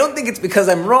 I don't think it's because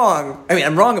I'm wrong. I mean,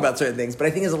 I'm wrong about certain things, but I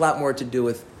think it's a lot more to do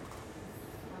with,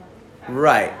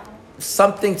 right,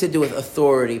 something to do with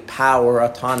authority, power,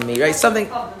 autonomy, right? Something,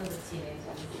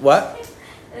 what?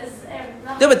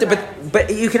 No,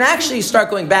 but you can actually start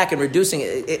going back and reducing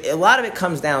it. A lot of it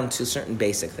comes down to certain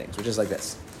basic things, which is like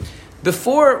this.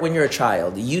 Before, when you're a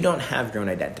child, you don't have your own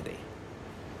identity.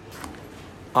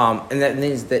 And that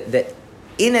means that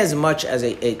in as much as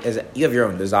you have your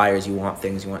own desires, you want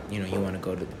things, you want to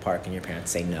go to the park and your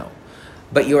parents say no.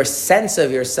 But your sense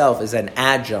of yourself is an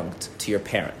adjunct to your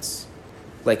parents.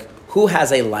 Like, who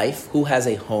has a life? Who has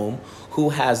a home? Who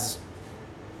has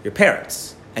your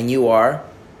parents? And you are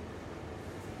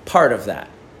part of that,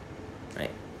 right?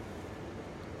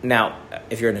 Now,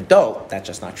 if you're an adult, that's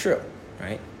just not true,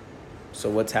 right? So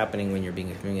what's happening when you're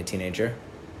being a teenager?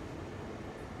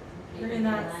 You're in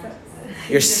that.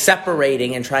 You're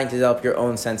separating and trying to develop your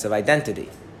own sense of identity,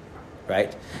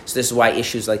 right? So this is why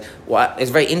issues like,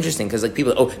 it's very interesting because like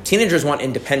people, teenagers want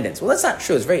independence. Well, that's not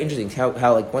true. It's very interesting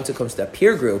how like once it comes to a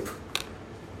peer group,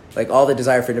 like all the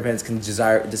desire for independence can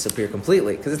disappear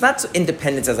completely. Because it's not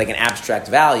independence as like an abstract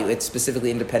value. It's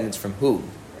specifically independence from who?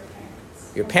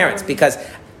 Your parents. Because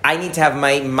I need to have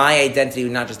my identity,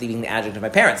 not just being the adjunct of my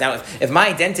parents. Now, if my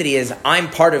identity is I'm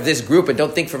part of this group and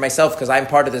don't think for myself because I'm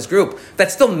part of this group,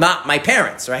 that's still not my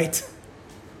parents, right?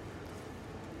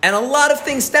 And a lot of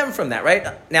things stem from that, right?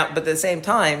 Now, but at the same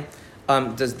time,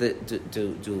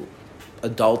 do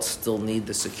adults still need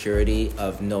the security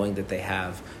of knowing that they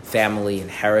have family and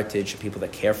heritage, people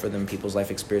that care for them, people's life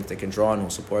experience they can draw on and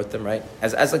will support them, right?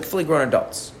 As like fully grown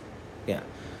adults. Yeah.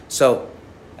 So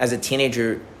as a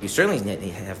teenager, you certainly need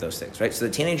to have those things, right? So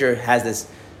the teenager has this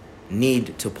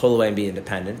need to pull away and be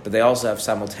independent, but they also have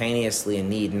simultaneously a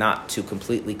need not to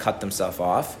completely cut themselves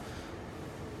off.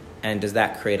 And does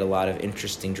that create a lot of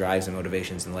interesting drives and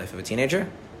motivations in the life of a teenager?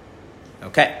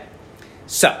 Okay.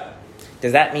 So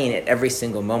does that mean at every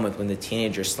single moment when the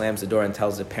teenager slams the door and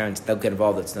tells the parents, "Don't get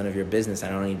involved, it's none of your business, I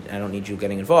don't need you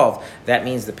getting involved," that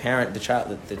means the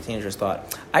teenager's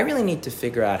thought, I really need to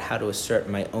figure out how to assert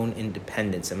my own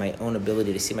independence and my own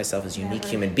ability to see myself as a unique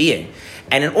human being.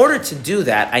 And in order to do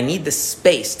that, I need the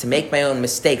space to make my own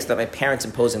mistakes without my parents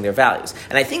imposing their values.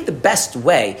 And I think the best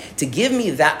way to give me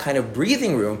that kind of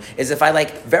breathing room is if I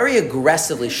very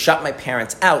aggressively shut my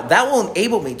parents out. That will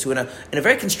enable me to, in a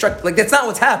very constructive, that's not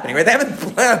what's happening, right? They haven't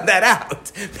planned that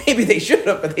out. Maybe they should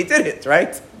have, but they didn't,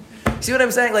 right? See what I'm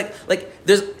saying?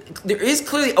 There is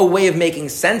clearly a way of making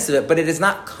sense of it, but it is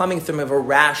not coming from a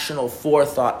rational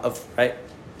forethought of, right?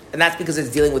 And that's because it's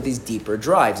dealing with these deeper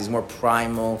drives, these more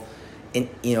primal,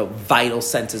 vital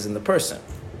senses in the person.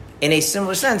 In a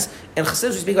similar sense, in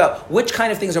Chassidus we speak about which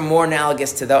kind of things are more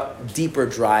analogous to the deeper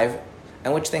drive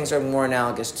and which things are more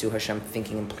analogous to Hashem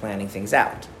thinking and planning things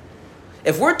out.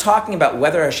 If we're talking about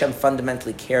whether Hashem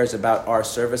fundamentally cares about our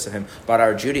service of Him, about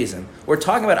our Judaism, we're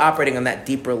talking about operating on that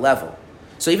deeper level.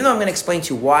 So even though I'm going to explain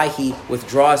to you why He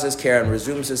withdraws His care and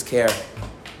resumes His care,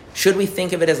 should we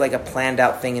think of it as like a planned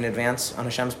out thing in advance on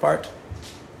Hashem's part?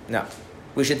 No.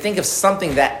 We should think of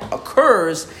something that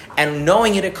occurs, and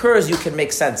knowing it occurs, you can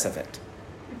make sense of it.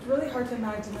 It's really hard to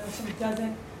imagine that Hashem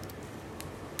doesn't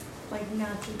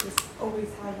naturally just always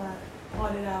have that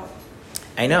plotted out.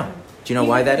 I know. Do you know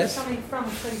why that is? Coming from a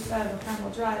place out of a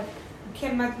primal drive, you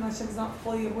can't imagine that Hashem is not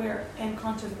fully aware and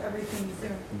conscious of everything He's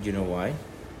doing. Do you know why?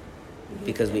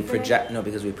 Because we project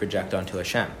onto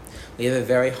Hashem. We have a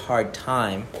very hard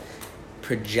time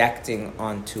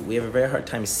we have a very hard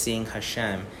time seeing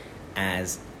Hashem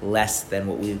as less than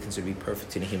what we would consider to be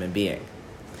perfect in a human being.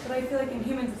 But I feel like in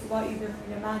humans it's a lot easier for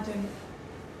me to imagine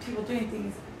people doing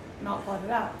things not plotted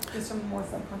out, just from a more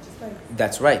subconscious place.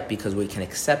 That's right, because we can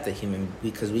accept that human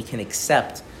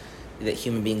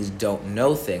beings don't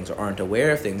know things or aren't aware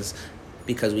of things,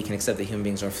 because we can accept that human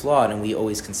beings are flawed, and we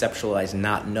always conceptualize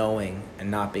not knowing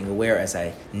and not being aware as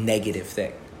a negative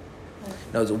thing.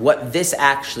 No, what this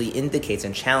actually indicates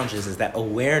and challenges is that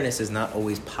awareness is not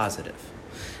always positive.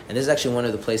 And this is actually one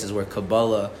of the places where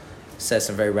Kabbalah says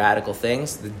some very radical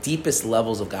things. The deepest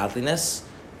levels of godliness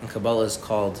in Kabbalah is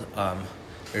called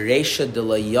Reisha de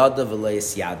la Yada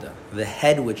v'leis Yada, the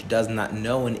head which does not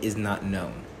know and is not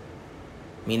known.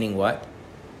 Meaning what?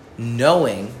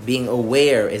 Knowing, being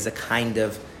aware, is a kind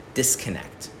of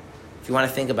disconnect. If you want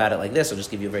to think about it like this, I'll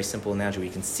just give you a very simple analogy where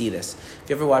you can see this. Have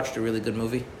you ever watched a really good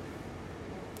movie?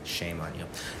 Shame on you.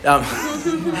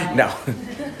 No,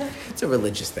 it's a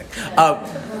religious thing.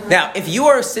 Now, if you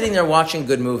are sitting there watching a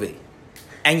good movie,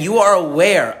 and you are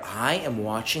aware, I am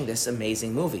watching this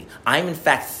amazing movie. I'm, in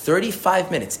fact,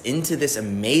 35 minutes into this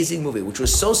amazing movie, which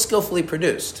was so skillfully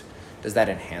produced. Does that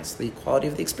enhance the quality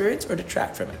of the experience or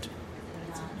detract from it?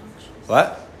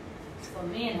 What? For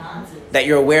me, enhances. That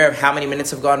you're aware of how many minutes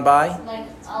have gone by? Like,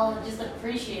 I'll just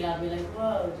appreciate. I'll be like,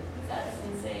 whoa, that's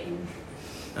insane.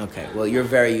 Okay, well, you're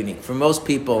very unique. For most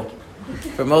people,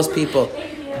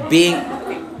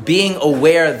 being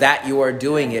aware that you are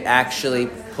doing it actually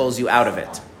pulls you out of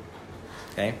it.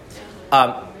 Okay?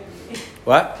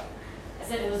 What? I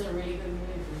said it was a really good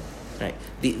movie.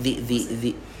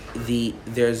 Right.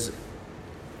 There's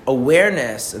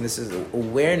awareness, and this is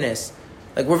awareness.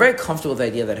 Like, we're very comfortable with the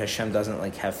idea that Hashem doesn't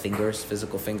like have fingers,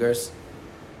 physical fingers,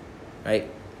 right?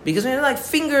 Because when you're like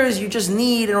fingers, you just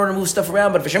need in order to move stuff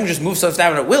around. But if Hashem just moves stuff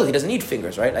down at will, He doesn't need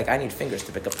fingers, right? Like, I need fingers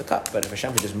to pick up the cup, but if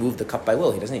Hashem could just move the cup by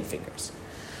will, He doesn't need fingers.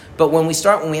 But when we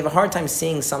have a hard time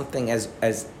seeing something as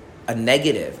a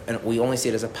negative, and we only see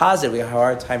it as a positive, we have a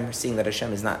hard time seeing that Hashem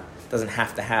doesn't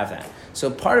have to have that. So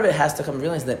part of it has to come to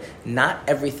realize that not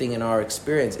everything in our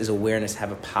experience is awareness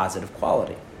have a positive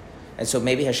quality. And so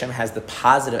maybe Hashem has the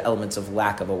positive elements of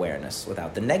lack of awareness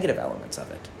without the negative elements of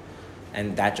it.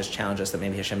 And that just challenges us that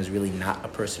maybe Hashem is really not a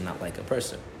person, not like a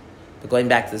person. But going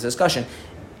back to this discussion,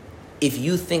 if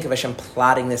you think of Hashem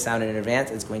plotting this out in advance,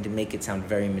 it's going to make it sound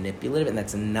very manipulative, and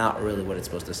that's not really what it's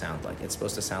supposed to sound like. It's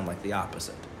supposed to sound like the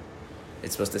opposite.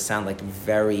 It's supposed to sound like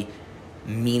very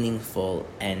meaningful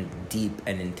and deep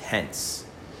and intense.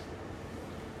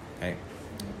 Okay.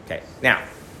 Now,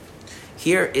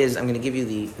 here is, I'm going to give you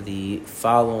the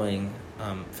following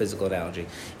physical analogy.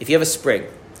 If you have a spring,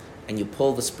 and you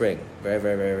pull the spring very,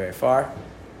 very, very, very far,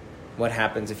 what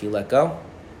happens if you let go?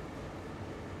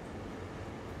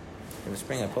 You have a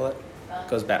spring, I pull it,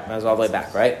 goes back, goes all the way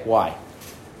back, right? Why?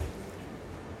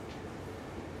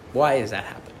 Why does that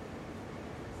happen?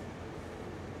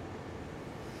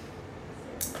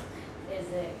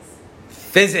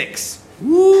 Physics.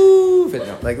 Woo!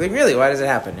 Like really, why does it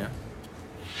happen? Yeah.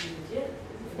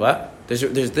 What? There's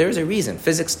a reason.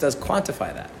 Physics does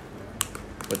quantify that.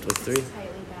 What's the reason?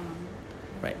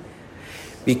 Right.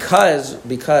 Because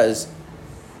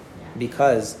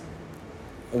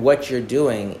what you're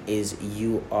doing is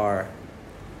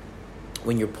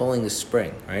when you're pulling the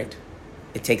spring, right?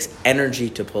 It takes energy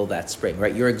to pull that spring,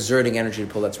 right? You're exerting energy to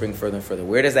pull that spring further and further.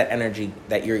 Where does that energy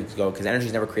that you're go? Because energy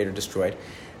is never created or destroyed.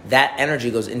 That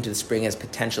energy goes into the spring as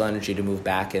potential energy to move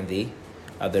back in the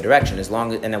other direction.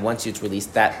 And then once it's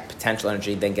released, that potential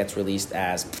energy then gets released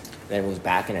then it moves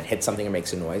back and it hits something and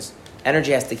makes a noise.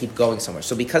 Energy has to keep going somewhere.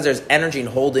 So because there's energy in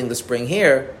holding the spring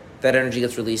here, that energy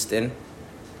gets released in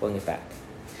pulling it back.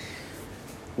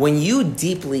 When you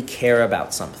deeply care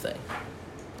about something,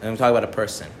 and I'm talking about a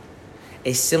person,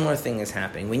 a similar thing is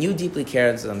happening. When you deeply care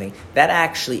about something, that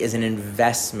actually is an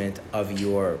investment of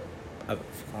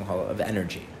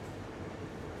energy.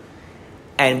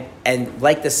 And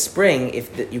like the spring,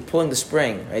 you're pulling the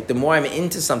spring, right? The more I'm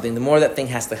into something, the more that thing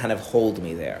has to kind of hold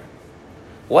me there.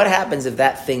 What happens if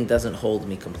that thing doesn't hold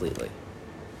me completely?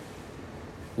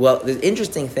 Well, the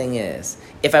interesting thing is,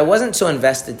 if I wasn't so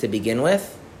invested to begin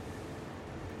with,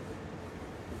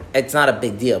 it's not a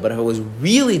big deal. But if I was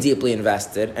really deeply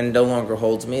invested and no longer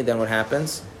holds me, then what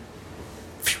happens?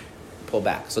 Pull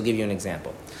back. So I'll give you an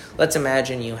example. Let's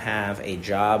imagine you have a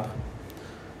job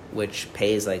which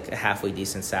pays like a halfway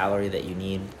decent salary that you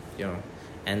need,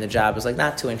 and the job is like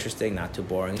not too interesting, not too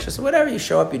boring. It's just whatever, you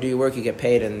show up, you do your work, you get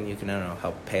paid, and you can,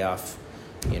 help pay off,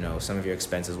 some of your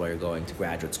expenses while you're going to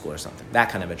graduate school or something. That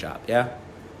kind of a job, yeah?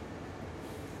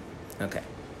 Okay.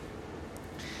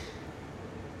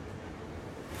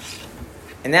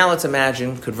 And now let's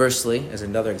imagine, conversely, as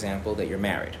another example, that you're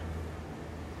married.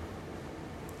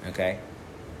 Okay?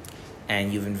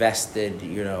 And you've invested,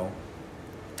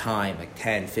 time, like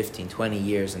 10, 15, 20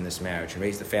 years in this marriage and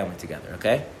raised a family together,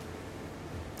 okay?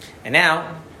 And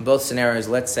now, in both scenarios,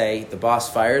 let's say the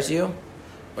boss fires you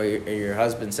or your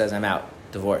husband says, I'm out,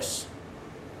 divorce.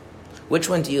 Which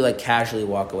one do you casually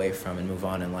walk away from and move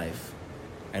on in life?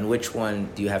 And which one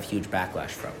do you have huge backlash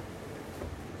from?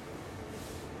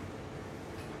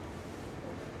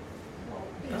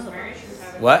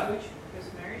 What?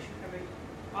 Because marriage,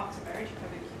 after marriage, you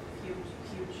have a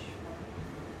huge.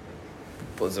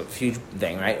 Was a huge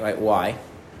thing, right? Right? Why?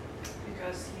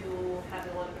 Because you had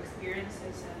a lot of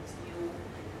experiences and you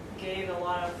gave a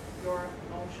lot of your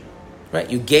emotional. Right,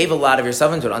 you gave a lot of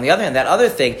yourself into it. On the other hand, that other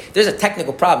thing, there's a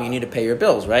technical problem. You need to pay your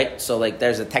bills, right? So, like,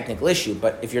 there's a technical issue.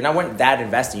 But if you're not weren't that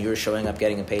invested, you were showing up,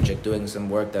 getting a paycheck, doing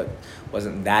some work that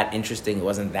wasn't that interesting, it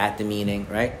wasn't that demeaning,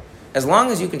 right? As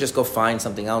long as you can just go find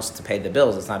something else to pay the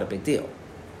bills, it's not a big deal,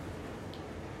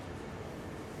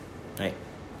 right?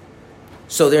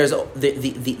 So there's the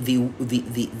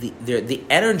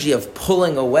energy of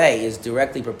pulling away is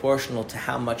directly proportional to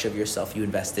how much of yourself you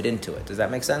invested into it. Does that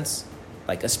make sense?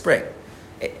 Like a spring.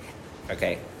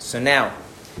 Okay, so now,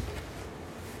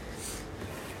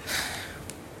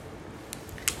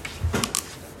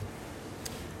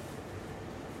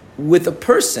 with a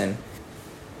person,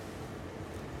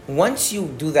 once you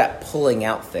do that pulling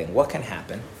out thing, what can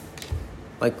happen?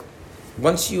 Like,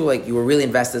 once you were really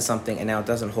invested in something and now it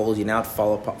doesn't hold you, now it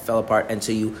fell apart, and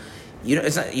so you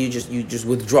it's not you just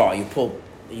withdraw, you pull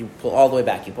all the way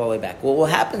back, Well, what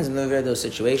happens in those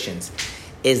situations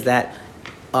is that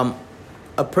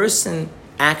a person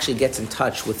actually gets in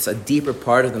touch with a deeper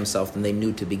part of themselves than they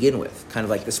knew to begin with. Kind of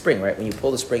like the spring, right? When you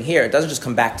pull the spring here, it doesn't just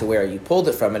come back to where you pulled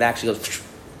it from. It actually goes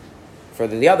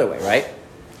further the other way, right?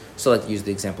 So like use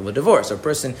the example of a divorce. A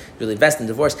person really invests in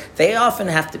divorce, they often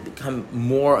have to become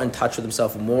more in touch with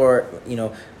themselves, more,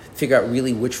 figure out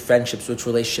really which friendships, which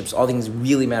relationships, all things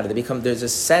really matter. There's a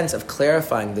sense of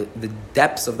clarifying the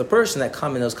depths of the person that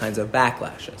come in those kinds of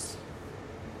backlashes.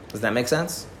 Does that make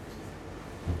sense?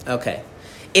 Okay.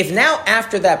 If now,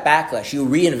 after that backlash, you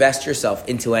reinvest yourself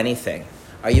into anything,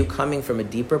 are you coming from a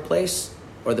deeper place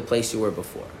or the place you were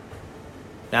before?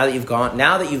 Now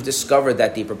that you've discovered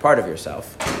that deeper part of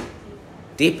yourself,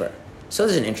 deeper. So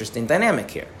there's an interesting dynamic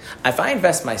here. If I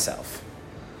invest myself,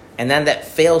 and then that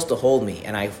fails to hold me,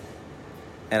 and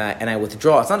I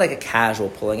withdraw, it's not like a casual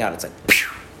pulling out. It's like, pew!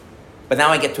 But now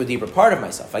I get to a deeper part of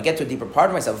myself.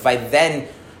 If I then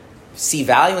see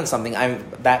value in something,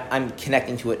 I'm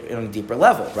connecting to it on a deeper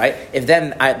level, right? If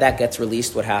then that gets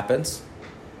released, what happens?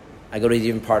 I go to a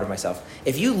different part of myself.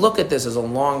 If you look at this as a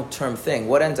long-term thing,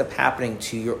 what ends up happening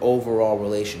to your overall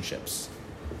relationships?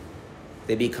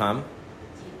 They become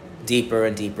deeper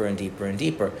and deeper and deeper and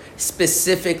deeper,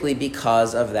 specifically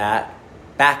because of that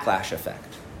backlash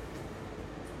effect.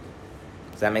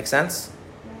 Does that make sense?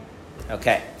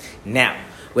 Okay. Now,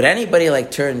 would anybody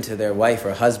turn to their wife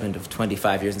or husband of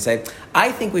 25 years and say,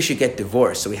 I think we should get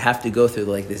divorced, so we have to go through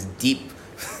this deep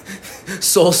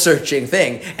soul-searching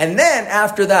thing, and then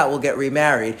after that we'll get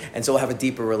remarried, and so we'll have a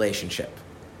deeper relationship?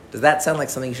 Does that sound like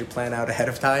something you should plan out ahead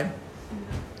of time?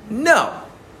 No.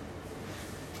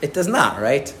 It does not,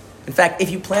 right? In fact, if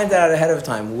you planned that out ahead of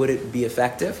time, would it be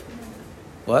effective?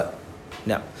 What?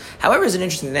 No. However, it's an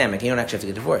interesting dynamic. You don't actually have to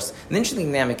get divorced. An interesting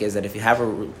dynamic is that if you have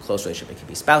a close relationship, it could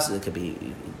be spouses, it could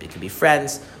be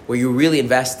friends, where you're really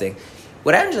investing.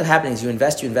 What ends up happening is you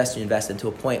invest into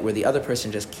a point where the other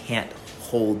person just can't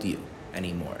hold you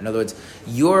anymore. In other words,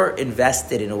 you're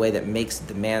invested in a way that makes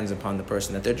demands upon the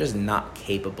person that they're just not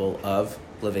capable of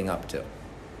living up to.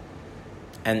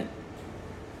 And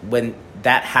when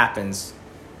that happens,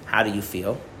 how do you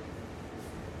feel?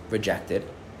 Rejected.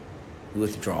 You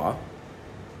withdraw.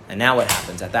 And now what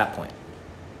happens at that point?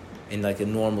 In a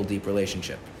normal, deep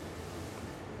relationship?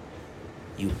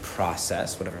 You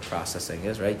process, whatever processing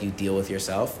is, right? You deal with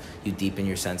yourself. You deepen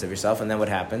your sense of yourself. And then what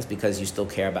happens? Because you still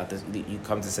care about this, you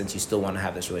come to the sense you still want to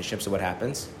have this relationship. So what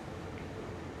happens?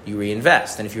 You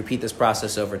reinvest. And if you repeat this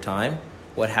process over time,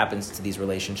 what happens to these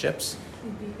relationships?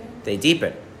 They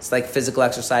deepen. It's like physical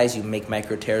exercise. You make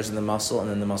micro tears in the muscle, and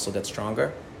then the muscle gets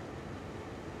stronger.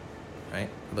 Right?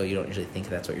 Although you don't usually think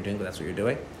that's what you're doing, but that's what you're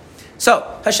doing.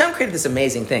 So Hashem created this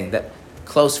amazing thing that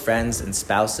close friends and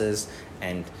spouses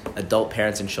and adult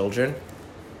parents and children,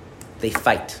 they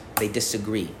fight, they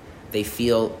disagree, they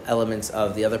feel elements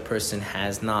of the other person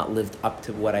has not lived up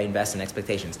to what I invest in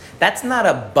expectations. That's not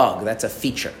a bug, that's a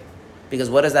feature.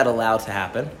 Because what does that allow to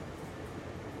happen?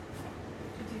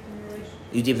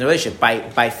 You deepen the relationship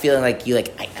by feeling like you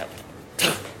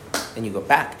and you go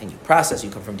back and you process, you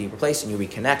come from a deeper place and you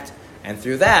reconnect. And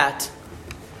through that,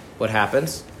 what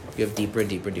happens? You have deeper and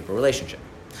deeper and deeper relationship.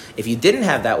 If you didn't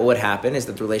have that, what would happen is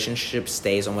that the relationship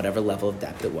stays on whatever level of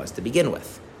depth it was to begin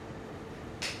with.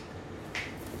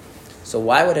 So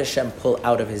why would Hashem pull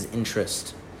out of his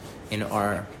interest in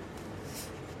our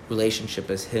relationship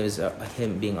as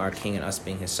him being our king and us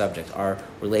being his subject, our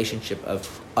relationship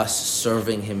of us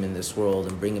serving him in this world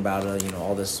and bringing about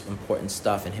all this important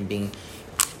stuff and him being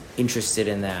interested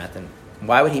in that? And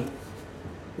why would he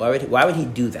Why would he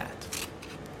do that?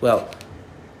 Well,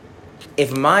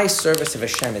 if my service of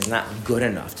Hashem is not good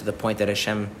enough to the point that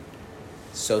Hashem,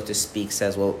 so to speak,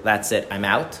 says, well, that's it, I'm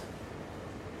out.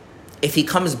 If he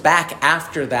comes back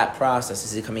after that process,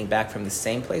 is he coming back from the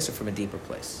same place or from a deeper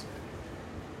place?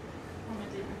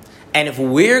 And if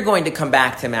we're going to come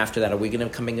back to him after that, are we going to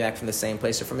be coming back from the same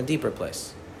place or from a deeper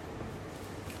place?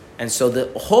 And so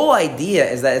the whole idea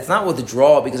is that it's not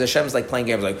withdrawal because Hashem's like playing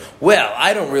games like, well,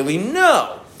 I don't really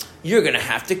know. You're going to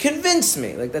have to convince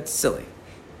me. Like, that's silly.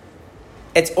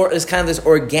 It's kind of this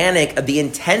organic, the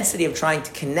intensity of trying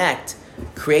to connect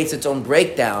creates its own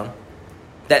breakdown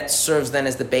that serves then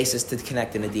as the basis to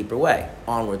connect in a deeper way.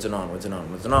 Onwards and onwards and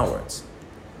onwards and onwards.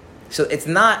 So it's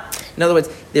not, in other words,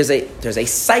 there's a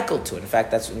cycle to it. In fact,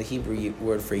 that's what the Hebrew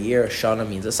word for year, Shana,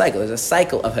 means a cycle. There's a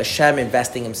cycle of Hashem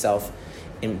investing himself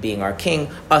in being our king,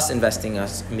 us investing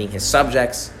us in being his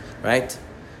subjects, right?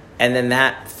 And then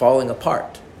that falling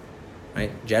apart, right?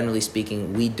 Generally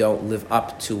speaking, we don't live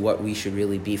up to what we should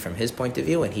really be from his point of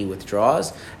view, and he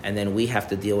withdraws, and then we have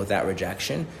to deal with that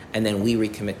rejection, and then we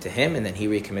recommit to him, and then he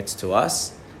recommits to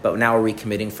us. But now we're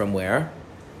recommitting from where?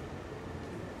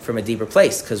 From a deeper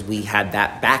place, because we had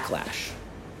that backlash.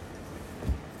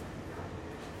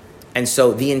 And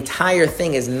so the entire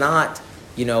thing is not,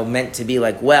 meant to be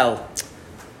like, well,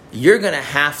 you're going to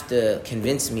have to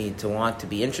convince me to want to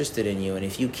be interested in you, and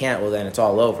if you can't, well, then it's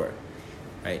all over,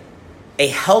 right? A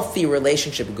healthy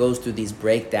relationship goes through these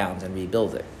breakdowns and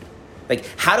rebuild it. Like,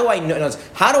 how do I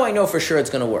know for sure it's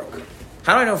going to work?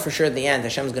 How do I know for sure at the end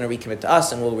Hashem's going to recommit to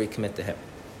us and we'll recommit to him?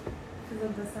 Because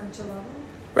of the essential level?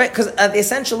 Right, because at the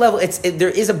essential level, there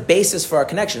is a basis for our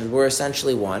connections. We're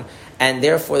essentially one, and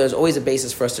therefore there's always a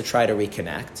basis for us to try to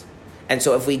reconnect. And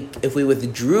so if we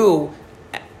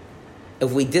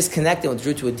disconnected and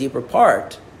withdrew to a deeper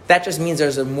part, that just means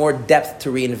there's a more depth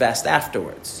to reinvest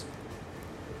afterwards.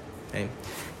 Okay?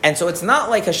 And so it's not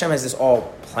like Hashem has this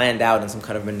all planned out in some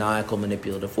kind of maniacal,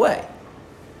 manipulative way.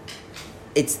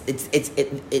 It's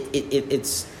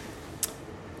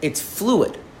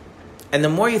fluid. And the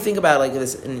more you think about it like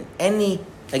this,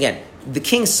 again, the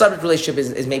king's subject relationship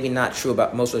is maybe not true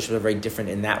about most relationships, are very different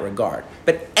in that regard.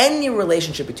 But any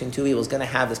relationship between two people is going to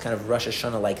have this kind of Rosh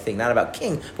Hashanah-like thing, not about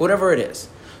king, but whatever it is.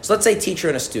 So let's say teacher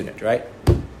and a student, right?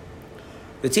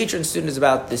 The teacher and student is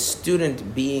about the student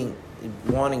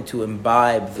wanting to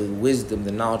imbibe the wisdom,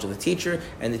 the knowledge of the teacher,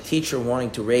 and the teacher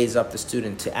wanting to raise up the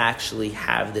student to actually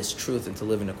have this truth and to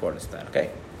live in accordance with that,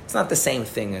 okay? It's not the same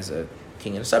thing as a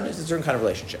king and a subject, it's a certain kind of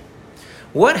relationship.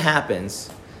 What happens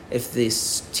if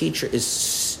this teacher is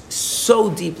so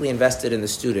deeply invested in the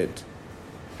student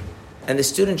and the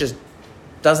student just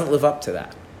doesn't live up to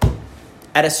that?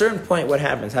 At a certain point, what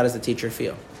happens? How does the teacher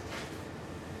feel?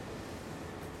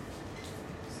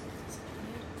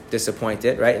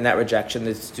 Disappointed, right? In that rejection,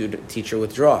 the teacher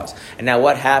withdraws. And now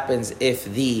what happens if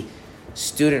the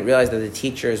student realizes that the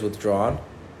teacher is withdrawn?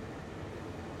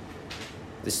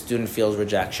 The student feels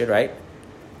rejection, right?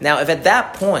 Now, if at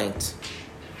that point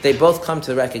they both come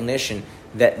to the recognition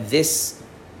that this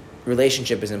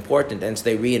relationship is important, and so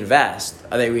they reinvest,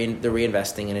 they're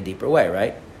reinvesting in a deeper way,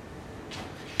 right?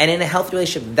 And in a healthy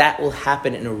relationship, that will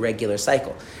happen in a regular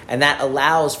cycle. And that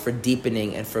allows for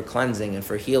deepening and for cleansing and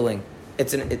for healing.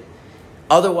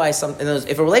 Otherwise,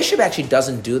 if a relationship actually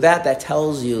doesn't do that, that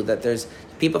tells you that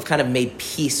people have kind of made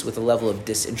peace with a level of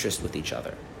disinterest with each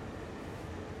other.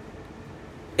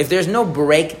 If there's no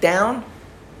breakdown,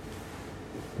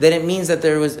 then it means that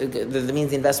the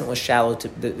investment was shallow.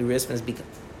 The investment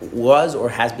was or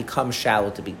has become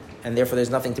shallow to be, and therefore there's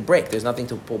nothing to break. There's nothing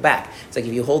to pull back. It's like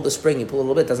if you hold the spring, you pull a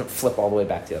little bit, it doesn't flip all the way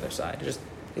back to the other side.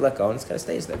 You let go and it kind of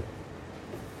stays there.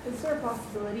 Is there a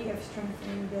possibility of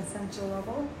strengthening the essential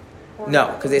level?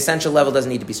 No, because the essential level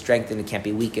doesn't need to be strengthened. It can't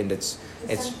be weakened. It's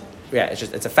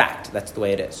a fact. That's the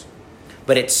way it is.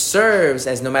 But it serves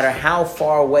as no matter how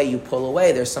far away you pull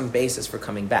away, there's some basis for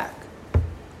coming back.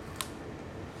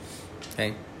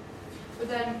 Okay. But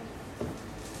then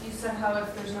you said how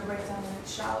if there's no breakdown, then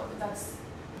it's shallow. But that's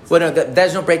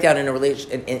there's no breakdown in a relation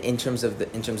in terms of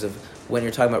when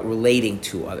you're talking about relating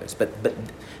to others. But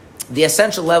the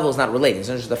essential level is not relating. It's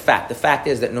not just the fact. The fact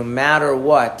is that no matter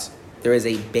what, there is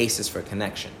a basis for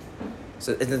connection.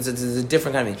 So it's a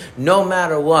different kind of thing. No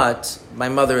matter what, my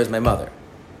mother is my mother.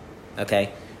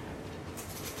 Okay?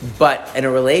 But in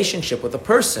a relationship with a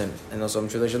person, and also in a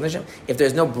true relationship, if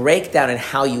there's no breakdown in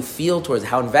how you feel towards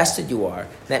how invested you are,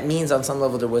 that means on some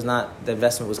level the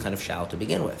investment was kind of shallow to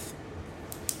begin with.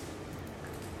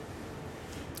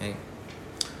 Okay?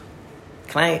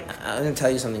 I'm going to tell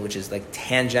you something which is like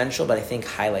tangential, but I think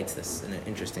highlights this in an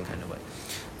interesting kind of way.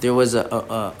 There was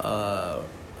a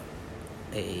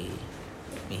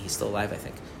he's still alive, I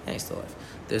think. Yeah, he's still alive.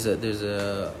 There's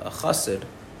a chassid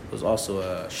who's also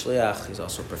a shliach. He's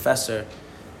also a professor.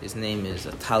 His name is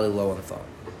Tali Lowenthal.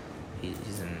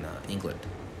 He's in England.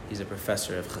 He's a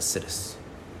professor of Chassidus.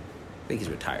 I think he's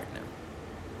retired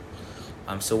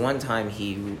now. So one time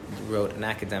he wrote an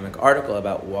academic article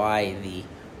about why the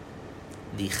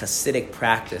Hasidic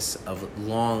practice of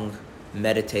long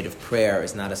meditative prayer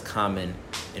is not as common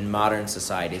in modern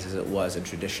societies as it was in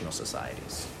traditional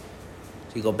societies.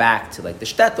 So you go back to like the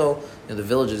shtetl, the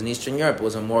villages in Eastern Europe, it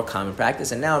was a more common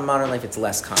practice, and now in modern life it's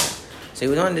less common. So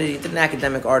he did an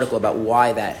academic article about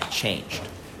why that changed.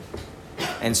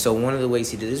 And so one of the ways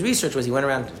he did his research was he went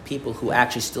around to people who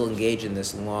actually still engage in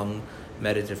this long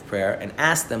meditative prayer and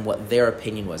asked them what their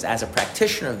opinion was. As a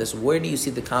practitioner of this, where do you see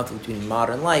the conflict between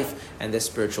modern life and this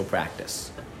spiritual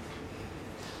practice?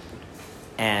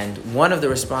 And one of the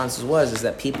responses is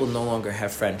that people no longer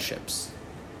have friendships.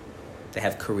 They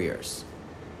have careers.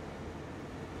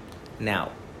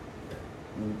 Now,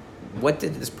 what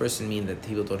did this person mean that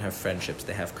people don't have friendships,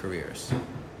 they have careers?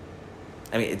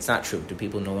 I mean, it's not true. Do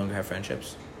people no longer have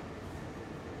friendships?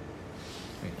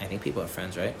 I think people have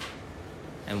friends, right?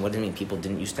 And what do you mean people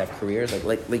didn't used to have careers?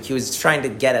 Like he was trying to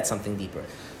get at something deeper.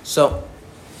 So,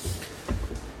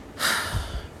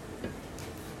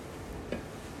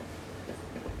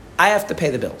 I have to pay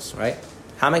the bills, right?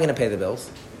 How am I going to pay the bills?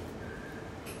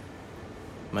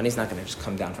 Money's not going to just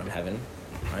come down from heaven,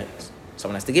 right?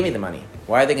 Someone has to give me the money.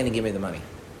 Why are they going to give me the money?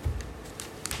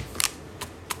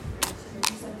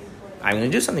 I'm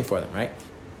going to do something for them, right?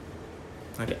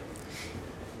 Okay.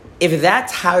 If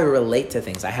that's how I relate to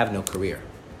things, I have no career.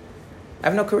 I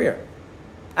have no career.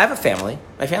 I have a family.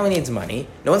 My family needs money.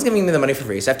 No one's giving me the money for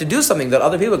free, so I have to do something that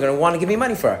other people are going to want to give me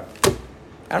money for.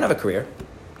 I don't have a career.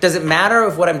 Does it matter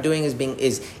if what I'm doing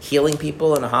is healing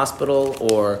people in a hospital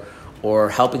or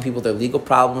helping people with their legal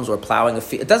problems or plowing a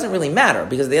field? It doesn't really matter,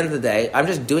 because at the end of the day, I'm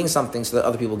just doing something so that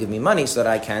other people give me money so that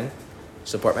I can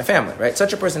support my family, right?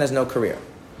 Such a person has no career.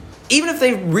 Even if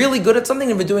they're really good at something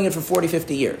and been doing it for 40,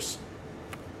 50 years.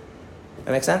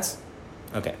 That make sense?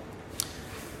 Okay.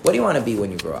 What do you want to be when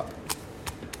you grow up?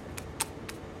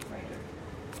 Writer.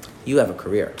 You have a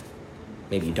career.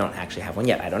 Maybe you don't actually have one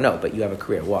yet. I don't know, but you have a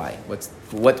career. Why? What's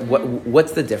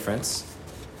the difference?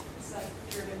 It's like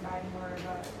driven by more of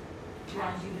a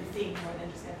challenge you to think more than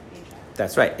just get the paycheck.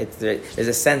 That's right. There's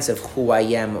a sense of who I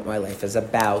am, what my life is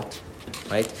about,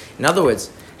 right? In other words,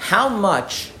 how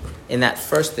much in that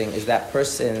first thing is that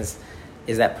person's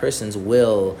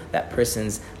will, that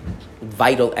person's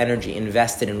vital energy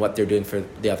invested in what they're doing for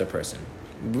the other person?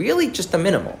 Really just the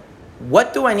minimal.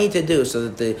 What do I need to do so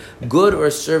that the good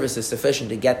or service is sufficient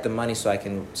to get the money so I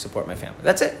can support my family?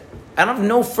 That's it. I don't have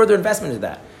no further investment into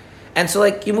that. And so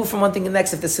you move from one thing to the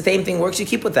next. If the same thing works, you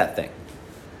keep with that thing.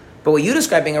 But what you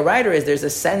describe being a writer is there's a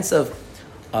sense of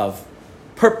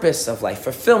purpose, of life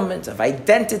fulfillment, of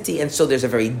identity. And so there's a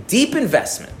very deep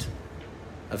investment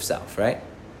of self, right?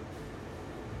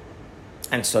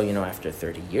 And so, after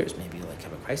 30 years, maybe you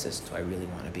have a crisis. Do I really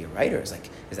want to be a writer? Is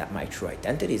that my true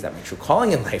identity? Is that my true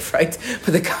calling in life, right?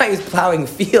 But the guy who's plowing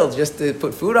fields just to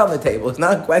put food on the table is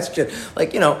not a question.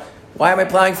 Why am I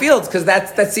plowing fields? Because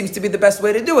that seems to be the best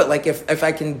way to do it. If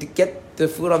I can get the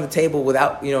food on the table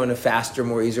without, in a faster,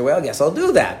 more easier way, I guess I'll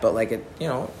do that. But it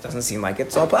doesn't seem like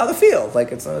it, so I'll plow the field.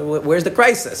 Where's the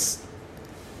crisis?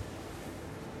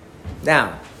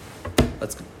 Now,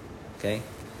 let's go. Okay.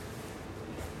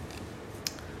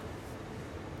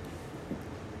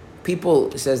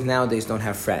 People, says, nowadays don't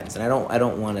have friends, and I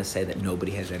don't want to say that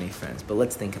nobody has any friends, but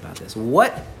let's think about this.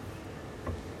 What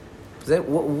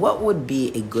would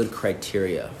be a good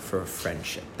criteria for a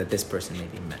friendship that this person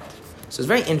maybe met? So it's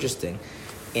very interesting.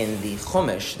 In the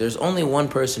Chumash, there's only one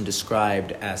person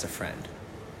described as a friend.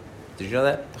 Did you know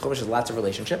that? The Chumash has lots of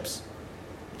relationships.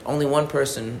 Only one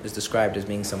person is described as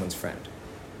being someone's friend.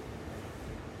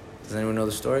 Does anyone know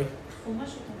the story?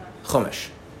 Chumash.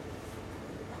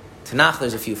 Tanakh,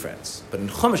 there's a few friends, but in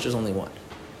Chumash, there's only one.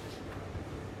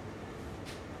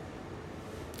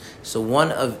 So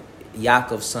one of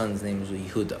Yaakov's sons' name was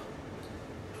Yehuda.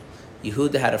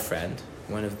 Yehuda had a friend,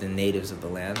 one of the natives of the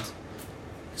land.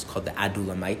 It's called the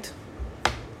Adulamite.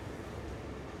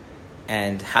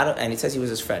 And it says he was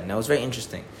his friend. Now, it's very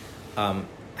interesting. How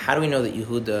do we know that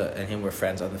Yehuda and him were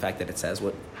friends on the fact that it says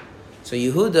what? So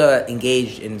Yehuda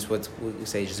engaged in what we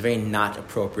say is very not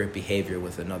appropriate behavior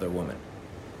with another woman.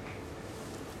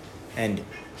 And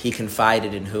he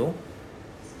confided in who?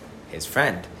 His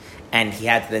friend. And he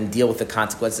had to then deal with the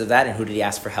consequences of that. And who did he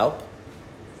ask for help?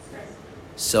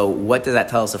 So what does that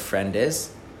tell us a friend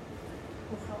is?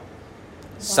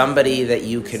 Somebody that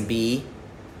you can be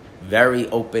very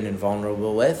open and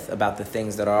vulnerable with about the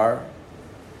things that are.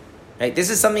 Right? This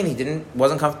is something he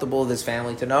wasn't comfortable with his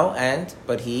family to know,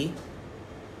 but he.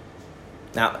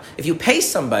 Now, if you pay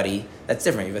somebody, that's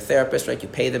different. You have a therapist, right? You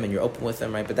pay them and you're open with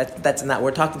them, right? But that's not.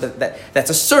 We're talking about that's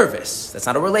a service. That's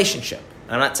not a relationship.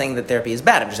 And I'm not saying that therapy is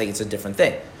bad. I'm just saying it's a different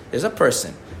thing. There's a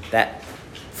person that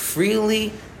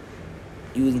freely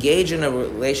you engage in a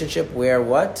relationship where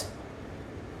what?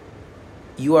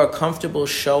 You are comfortable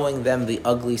showing them the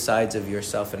ugly sides of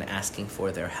yourself and asking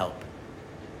for their help.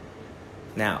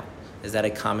 Now, is that a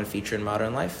common feature in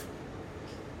modern life?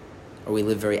 Or we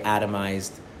live very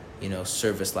atomized,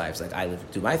 service lives. Like I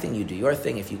do my thing, you do your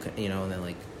thing. If you can, and then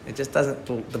like it just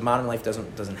doesn't. The modern life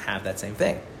doesn't have that same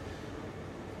thing.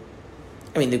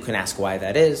 I mean, you can ask why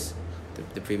that is.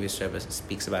 The previous service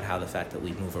speaks about how the fact that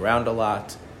we move around a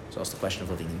lot. There's also the question of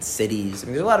living in cities. I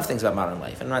mean, there's a lot of things about modern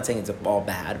life. I'm not saying it's all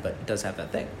bad, but it does have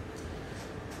that thing.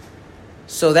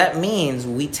 So that means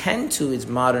we tend to, as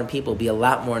modern people, be a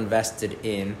lot more invested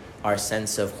in our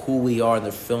sense of who we are and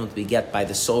the fulfillment we get by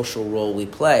the social role we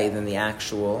play than the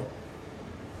actual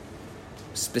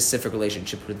specific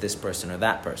relationship with this person or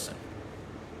that person.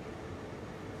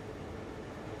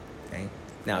 Okay?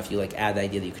 Now, if you add the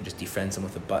idea that you can just defriend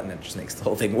someone with a button, that just makes the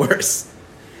whole thing worse.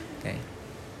 Okay?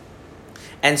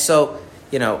 And so,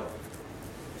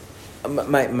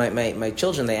 my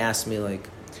children, they ask me,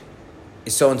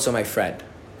 is so-and-so my friend?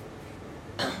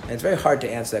 And it's very hard to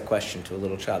answer that question to a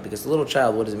little child, because the little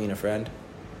child, what does it mean, a friend?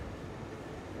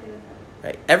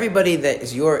 Right? Everybody that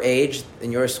is your age,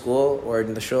 in your school, or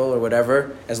in the shul, or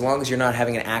whatever, as long as you're not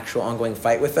having an actual ongoing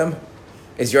fight with them,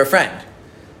 is your friend.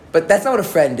 But that's not what a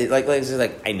friend is.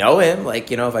 I know him.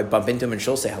 If I bump into him and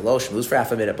she'll say hello, schmooze for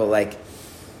half a minute. But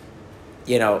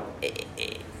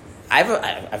I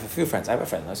have a few friends. I have a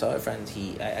friend. I saw a friend.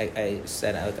 I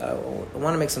said, I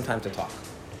want to make some time to talk.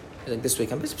 He's this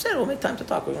week, I'm said we'll make time to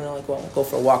talk. We're gonna go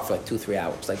for a walk for 2-3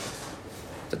 hours,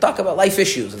 to talk about life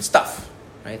issues and stuff.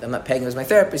 Right? I'm not paying him as my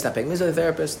therapist. He's not paying me as a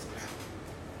therapist.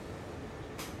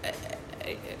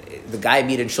 The guy I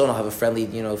meet in shul, I'll have a friendly,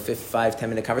 5-10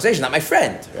 minute conversation. Not my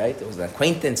friend, right? It was an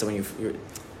acquaintance. When you're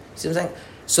see what I'm saying?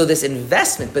 So this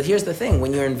investment, but here's the thing: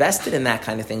 when you're invested in that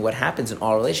kind of thing, what happens in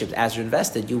all relationships? As you're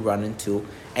invested, you run into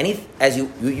as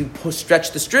you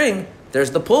stretch the string,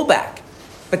 there's the pullback.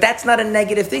 But that's not a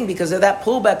negative thing, because that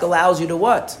pullback allows you to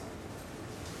what?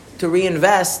 To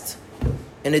reinvest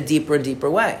in a deeper and deeper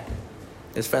way.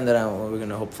 This friend that we're going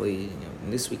to hopefully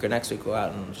this week or next week go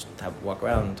out and just walk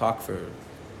around and talk for.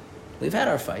 We've had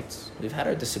our fights. We've had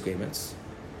our disagreements.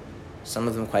 Some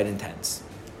of them quite intense.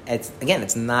 It's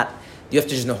not. You have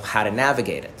to just know how to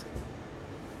navigate it.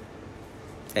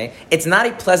 Okay? It's not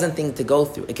a pleasant thing to go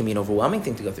through. It can be an overwhelming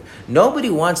thing to go through. Nobody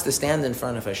wants to stand in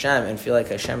front of Hashem and feel like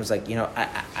Hashem is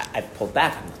I pulled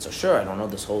back. I'm not so sure. I don't know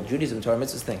this whole Judaism, Torah,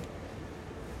 mitzvahs thing.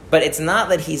 But it's not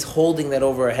that he's holding that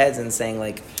over our heads and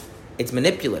saying it's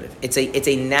manipulative. It's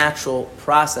a natural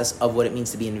process of what it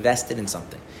means to be invested in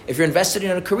something. If you're invested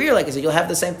in a career, like I said, you'll have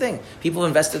the same thing. People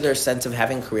invested their sense of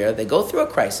having a career. They go through a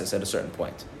crisis at a certain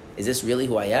point. Is this really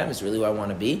who I am? Is this really who I want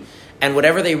to be? And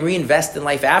whatever they reinvest in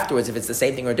life afterwards, if it's the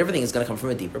same thing or a different thing, is going to come from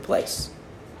a deeper place.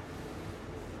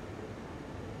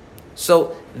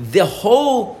 So the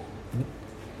whole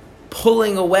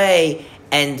pulling away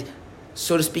and,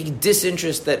 so to speak,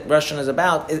 disinterest that Rosh Hashanah is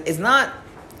about is not.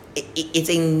 It's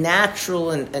a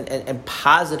natural and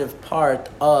positive part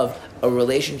of a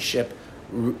relationship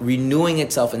renewing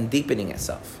itself and deepening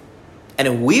itself.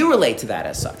 And we relate to that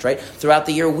as such, right? Throughout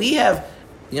the year, we have,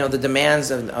 the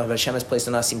demands of Hashem has placed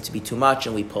on us seem to be too much,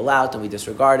 and we pull out and we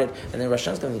disregard it. And then Rosh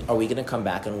Hashanah is going, are we going to come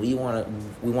back? And we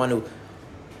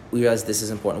realize this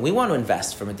is important. We want to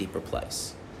invest from a deeper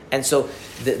place. And so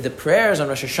the prayers on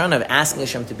Rosh Hashanah of asking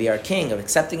Hashem to be our king, of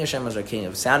accepting Hashem as our king,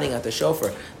 of sounding out the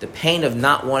shofar, the pain of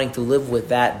not wanting to live with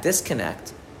that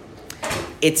disconnect,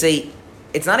 it's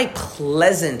not a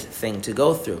pleasant thing to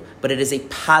go through, but it is a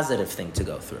positive thing to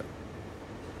go through.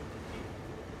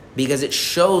 Because it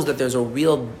shows that there's a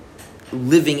real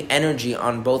living energy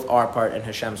on both our part and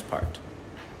Hashem's part.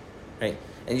 Right?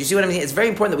 And you see what I mean? It's very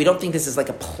important that we don't think this is like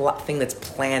a thing that's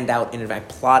planned out in advance,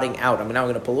 plotting out. Now we're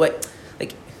going to pull away.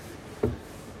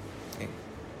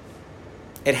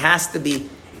 It has to be.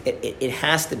 It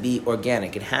has to be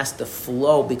organic. It has to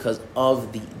flow because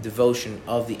of the devotion,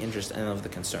 of the interest, and of the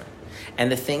concern.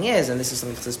 And the thing is, and this is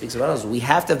something that speaks about us, we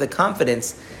have to have the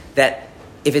confidence that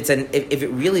if it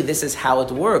really this is how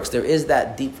it works, there is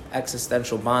that deep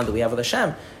existential bond that we have with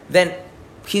Hashem, then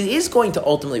He is going to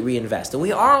ultimately reinvest, and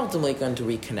we are ultimately going to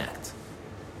reconnect.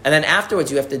 And then afterwards,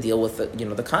 you have to deal with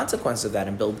the consequences of that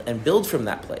and build from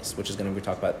that place, which is going to be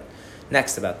talked about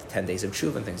next, about the 10 days of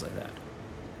tshuva and things like that.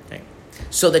 Okay.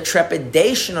 So the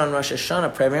trepidation on Rosh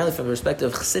Hashanah, primarily from the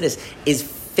perspective of Chassidus, is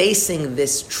facing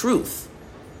this truth.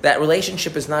 That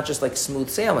relationship is not just like smooth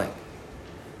sailing.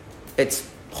 It's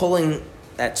pulling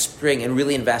that string and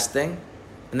really investing,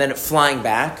 and then flying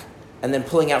back, and then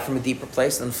pulling out from a deeper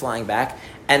place, and then flying back.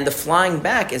 And the flying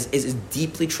back is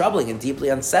deeply troubling and deeply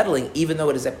unsettling, even though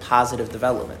it is a positive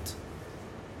development.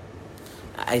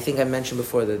 I think I mentioned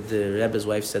before that the Rebbe's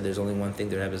wife said there's only one thing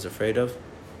the Rebbe is afraid of,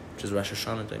 which is Rosh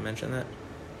Hashanah. Did I mention that?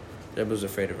 The Rebbe was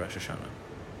afraid of Rosh Hashanah.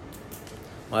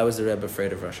 Why was the Rebbe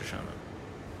afraid of Rosh Hashanah?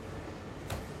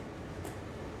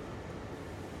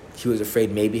 He was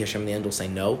afraid maybe Hashem in the end will say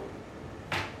no.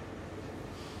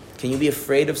 Can you be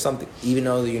afraid of something even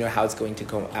though you know how it's going to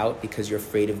go out because you're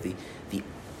afraid of the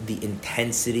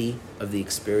intensity of the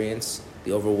experience,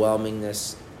 the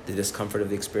overwhelmingness, the discomfort of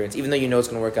the experience, even though you know it's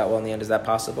going to work out well in the end? Is that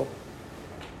possible?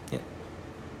 Yeah.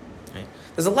 Right.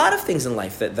 There's a lot of things in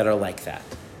life that are like that.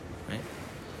 Right?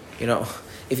 You know,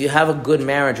 if you have a good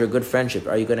marriage or a good friendship,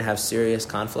 are you going to have serious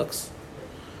conflicts?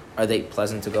 Are they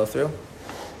pleasant to go through?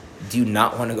 Do you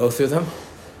not want to go through them?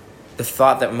 The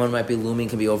thought that one might be looming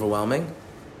can be overwhelming.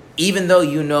 Even though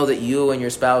you know that you and your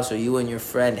spouse or you and your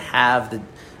friend have the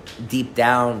deep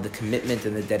down the commitment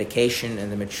and the dedication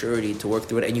and the maturity to work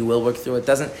through it, and you will work through it.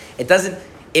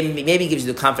 It maybe gives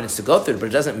you the confidence to go through it, but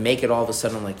it doesn't make it all of a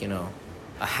sudden like, a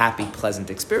happy, pleasant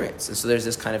experience. And so there's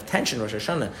this kind of tension in Rosh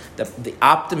Hashanah, the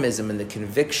optimism and the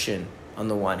conviction on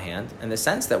the one hand, and the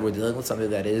sense that we're dealing with something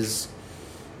that is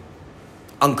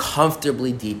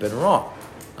uncomfortably deep and wrong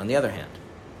on the other hand.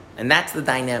 And that's the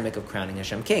dynamic of crowning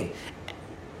Hashem king.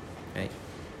 Right?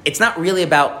 It's not really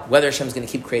about whether Hashem's going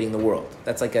to keep creating the world.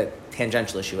 That's like a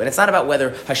tangential issue. And it's not about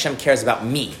whether Hashem cares about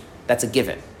me. That's a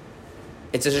given.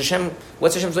 It's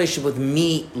what's Hashem's relationship with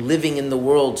me living in the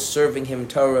world, serving Him,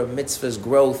 Torah, mitzvahs,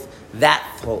 growth, that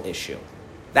whole issue.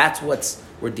 That's what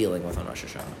we're dealing with on Rosh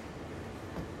Hashanah.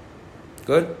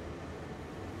 Good?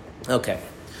 Okay.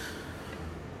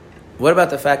 What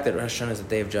about the fact that Rosh Hashanah is a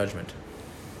day of judgment?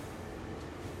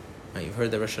 Right, you've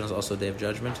heard that Rosh Hashanah is also a day of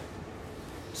judgment?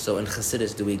 So in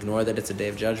Chassidus, do we ignore that it's a day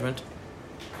of judgment?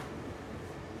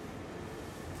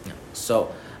 No.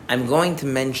 So I'm going to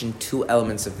mention two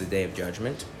elements of the day of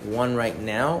judgment. One right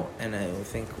now, and I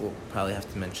think we'll probably have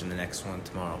to mention the next one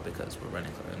tomorrow because we're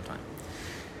running out of time.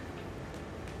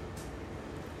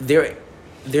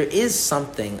 There is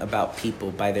something about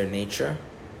people by their nature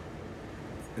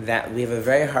that we have a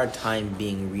very hard time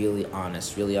being really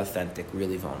honest, really authentic,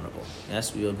 really vulnerable.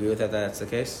 Yes, we agree with that that's the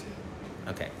case?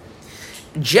 Okay.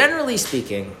 Generally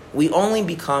speaking, we only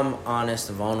become honest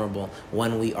and vulnerable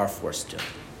when we are forced to.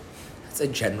 That's a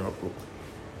general rule.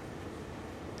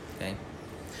 Okay?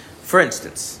 For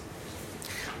instance,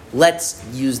 let's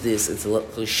use this, it's a little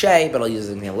cliche, but I'll use it as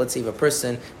an example. Let's say you have a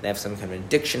person, they have some kind of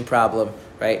addiction problem,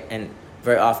 right? And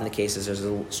very often the case is there's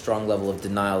a strong level of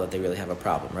denial that they really have a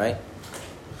problem, right?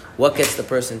 What gets the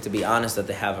person to be honest that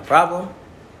they have a problem?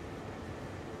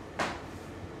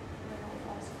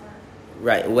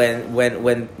 Right,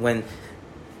 when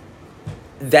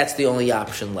that's the only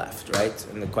option left, right?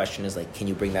 And the question is like, can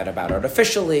you bring that about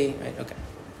artificially? Right?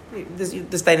 Okay,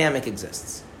 this dynamic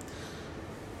exists.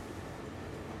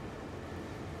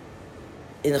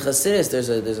 In Chassidus, there's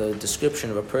a description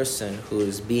of a person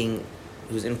who's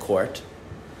in court,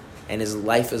 and his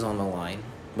life is on the line.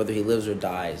 Whether he lives or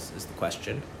dies is the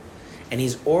question, and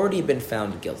he's already been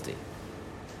found guilty.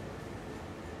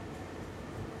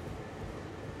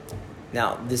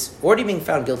 Now, this already being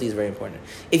found guilty is very important.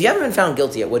 If you haven't been found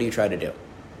guilty yet, what do you try to do?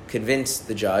 Convince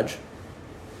the judge.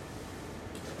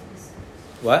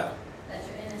 What?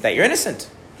 That you're innocent.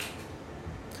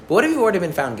 But what if you've already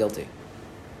been found guilty?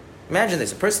 Imagine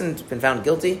this. A person's been found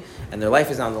guilty, and their life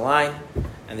is on the line,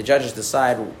 and the judges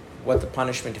decide what the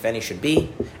punishment, if any, should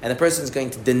be, and the person's going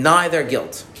to deny their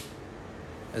guilt.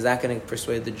 Is that going to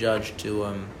persuade the judge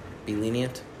to be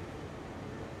lenient?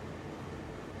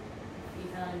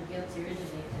 Guilty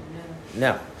originated,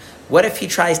 no. What if he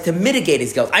tries to mitigate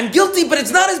his guilt? I'm guilty, but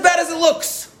it's not as bad as it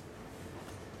looks.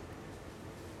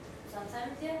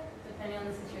 Sometimes, yeah, depending on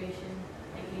the situation,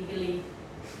 like legally.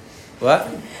 What?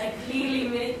 Like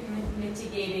legally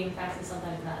mitigating factors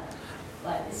sometimes not.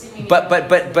 But assuming.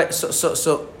 But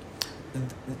so. It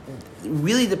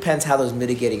really depends how those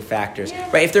mitigating factors,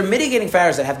 right? If they're mitigating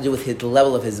factors that have to do with the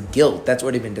level of his guilt, that's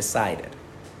already been decided.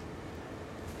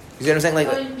 You see what I'm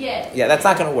saying? Yeah, that's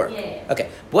not going to work. Yeah. Okay,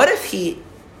 what if he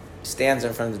stands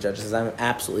in front of the judge and says, I'm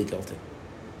absolutely guilty.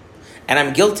 And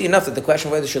I'm guilty enough that the question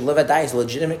of whether he should live or die is a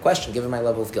legitimate question given my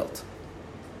level of guilt.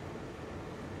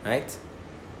 Right?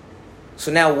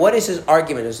 So now what is his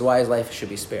argument as to why his life should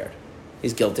be spared?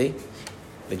 He's guilty.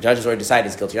 The judge has already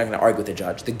decided he's guilty. You're not going to argue with the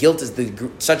judge. The guilt is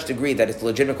such degree that it's a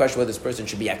legitimate question whether this person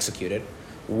should be executed.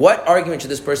 What argument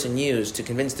should this person use to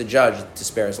convince the judge to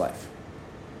spare his life?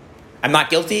 I'm not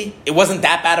guilty. It wasn't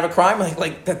that bad of a crime.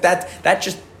 That's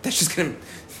just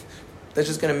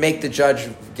gonna make the judge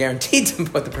guaranteed to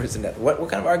put the person dead. What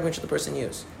kind of argument should the person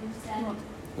use? Insanity.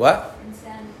 What?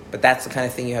 Insanity. But that's the kind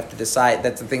of thing you have to decide.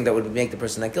 That's the thing that would make the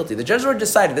person not guilty. The judge already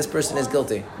decided this person is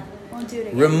guilty. Won't do it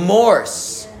again.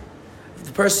 Remorse.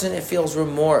 The person, it feels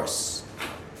remorse,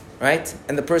 right?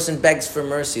 And the person begs for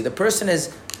mercy. The person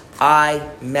is, I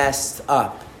messed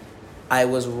up. I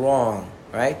was wrong,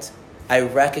 right? I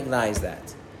recognize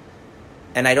that.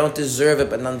 And I don't deserve it,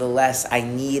 but nonetheless, I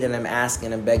need and I'm asking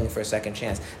and I'm begging for a second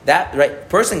chance. That right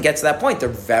person gets to that point, they're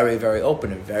very, very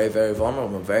open and very, very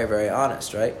vulnerable and very, very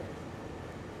honest, right?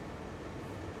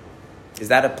 Is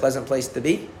that a pleasant place to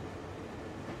be?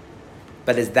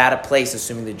 But is that a place,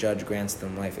 assuming the judge grants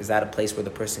them life, is that a place where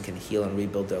the person can heal and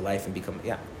rebuild their life and become,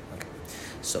 yeah, okay.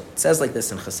 So it says like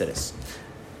this in Chassidus.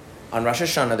 On Rosh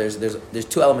Hashanah, there's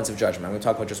two elements of judgment. I'm going to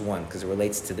talk about just one because it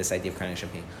relates to this idea of crying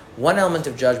champagne. One element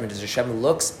of judgment is Hashem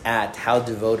looks at how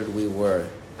devoted we were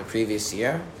the previous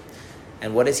year,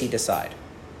 and what does he decide?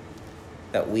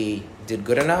 That we did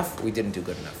good enough, we didn't do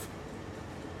good enough.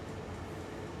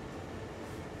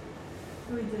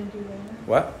 We didn't do good enough.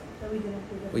 What? That we didn't do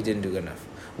good enough. We didn't do good enough.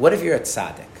 What if you're a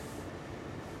tzaddik?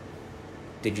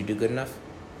 Did you do good enough?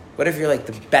 What if you're like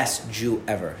the best Jew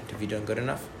ever? Have you done good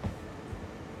enough?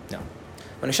 No.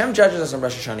 When Hashem judges us on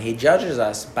Rosh Hashanah, he judges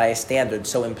us by a standard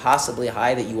so impossibly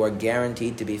high that you are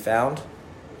guaranteed to be found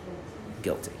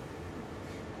guilty.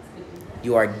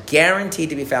 You are guaranteed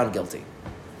to be found guilty.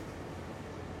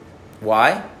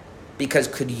 Why? Because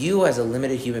could you, as a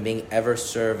limited human being, ever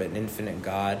serve an infinite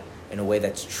God in a way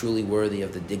that's truly worthy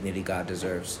of the dignity God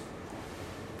deserves?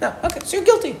 No. Okay, so you're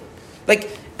guilty. Like,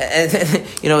 I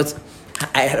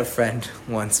had a friend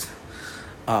once.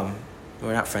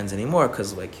 We're not friends anymore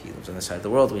because, like, he lives on the side of the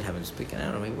world. We haven't spoken. I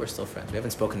don't know. Maybe we're still friends. We haven't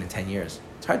spoken in 10 years.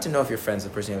 It's hard to know if you're friends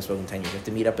with the person you haven't spoken in 10 years. You have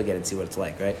to meet up again and see what it's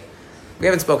like, right? We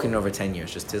haven't spoken in over 10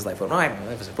 years. Just his life. Well, no, at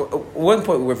one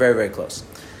point we were very, very close.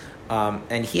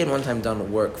 And he had one time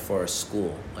done work for a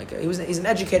school. Like, he's an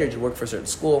educator, did work for a certain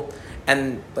school,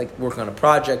 and like working on a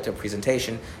project, a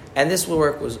presentation. And this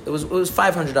work was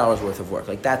 $500 worth of work.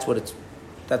 Like that's what it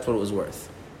was worth.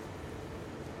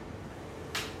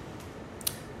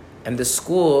 And the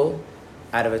school,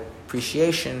 out of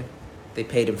appreciation, they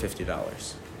paid him $50. It's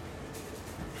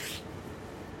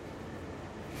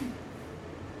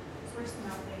worse than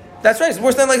not paying at all. That's right. It's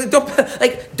worse than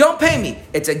don't pay me.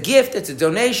 It's a gift. It's a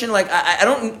donation. Like I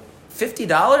don't.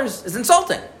 $50 is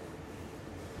insulting.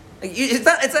 Like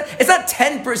it's not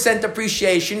 10%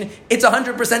 appreciation. It's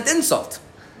 100% insult.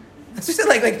 That's just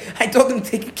like I told them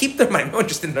to keep their money. I'm not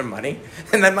interested in their money.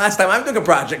 And then last time I'm doing a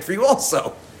project for you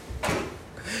also.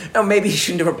 Now maybe he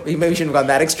shouldn't have gone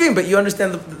that extreme, but you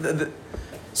understand the.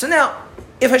 So now,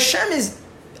 if Hashem is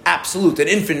absolute and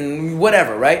infinite,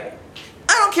 whatever, right?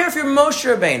 I don't care if you're Moshe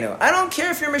Rabbeinu. I don't care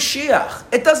if you're Mashiach.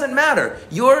 It doesn't matter.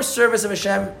 Your service of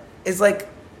Hashem is like,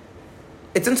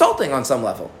 it's insulting on some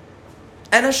level.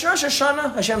 And Rosh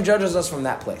Hashanah, Hashem judges us from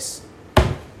that place.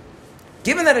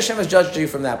 Given that Hashem has judged you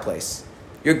from that place,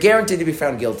 you're guaranteed to be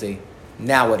found guilty.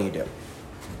 Now what do you do?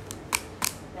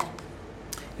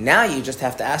 Now you just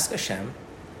have to ask Hashem.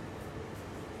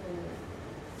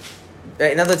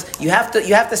 Right? In other words, you have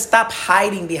to stop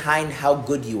hiding behind how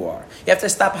good you are. You have to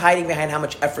stop hiding behind how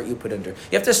much effort you put into. You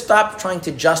have to stop trying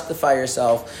to justify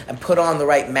yourself and put on the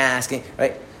right mask.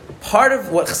 Right? Part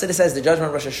of what Chassidus says, the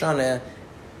judgment of Rosh Hashanah,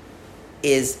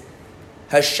 is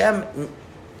Hashem.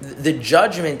 The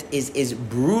judgment is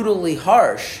brutally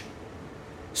harsh,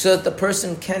 so that the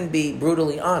person can be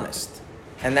brutally honest.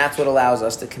 And that's what allows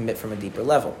us to commit from a deeper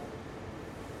level.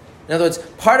 In other words,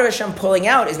 part of Hashem pulling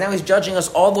out is now he's judging us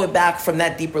all the way back from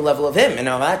that deeper level of him. And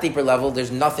on that deeper level, there's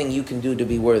nothing you can do to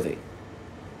be worthy.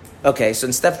 Okay, so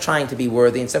instead of trying to be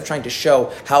worthy, instead of trying to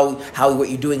show how what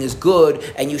you're doing is good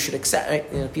and you should accept,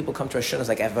 right? People come to Hashem, it's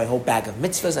like, I have my whole bag of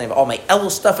mitzvahs and I have all my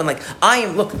Elul stuff and like, I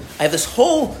have this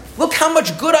whole, look how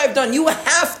much good I've done. You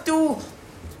have to,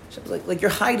 like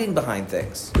you're hiding behind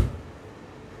things.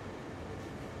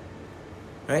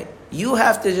 Right? You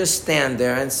have to just stand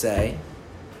there and say,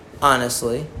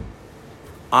 honestly,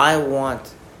 I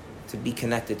want to be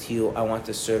connected to you. I want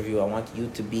to serve you. I want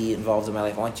you to be involved in my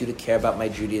life. I want you to care about my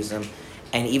Judaism.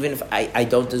 And even if I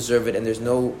don't deserve it and there's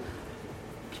no,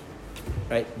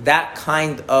 right, that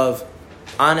kind of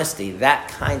honesty, that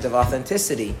kind of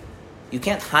authenticity, you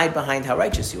can't hide behind how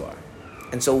righteous you are.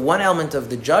 And so one element of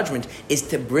the judgment is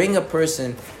to bring a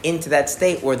person into that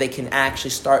state where they can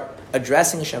actually start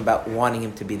addressing Hashem about wanting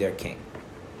him to be their king.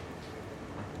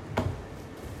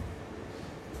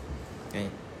 Okay.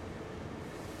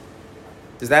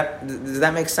 Does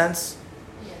that make sense?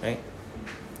 Yes. Right?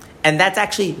 And that's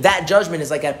actually, that judgment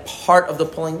is like a part of the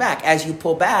pulling back. As you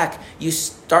pull back, you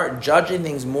start judging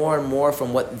things more and more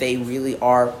from what they really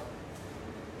are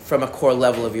from a core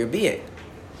level of your being.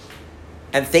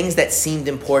 And things that seemed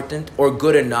important or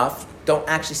good enough don't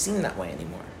actually seem that way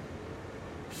anymore.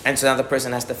 And so now the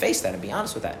person has to face that and be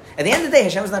honest with that. At the end of the day,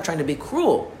 Hashem is not trying to be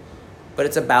cruel, but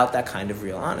it's about that kind of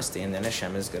real honesty. And then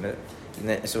Hashem is going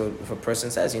to, so if a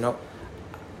person says,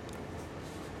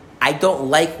 I don't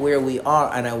like where we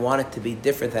are and I want it to be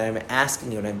different, and I'm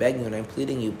asking you and I'm begging you and I'm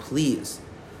pleading you, please,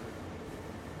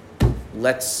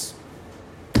 let's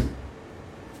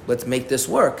make this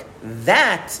work.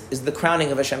 That is the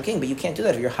crowning of Hashem King, but you can't do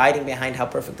that if you're hiding behind how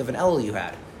perfect of an Elul you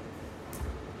had.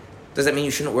 Does that mean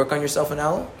you shouldn't work on yourself in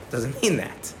Elul? Doesn't mean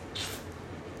that.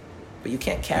 But you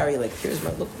can't carry look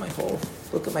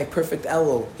at my perfect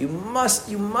Elul. You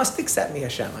must accept me,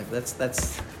 Hashem. Like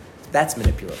that's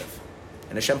manipulative.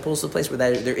 And Hashem pulls to the place where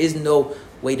there is no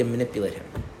way to manipulate him.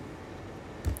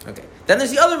 Okay. Then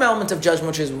there's the other element of judgment,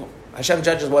 which is Hashem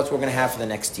judges what we're going to have for the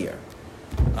next year,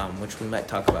 which we might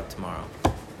talk about tomorrow.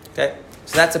 Okay?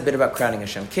 So that's a bit about crowning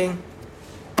Hashem King,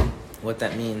 what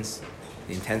that means,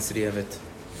 the intensity of it.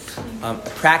 A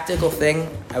practical thing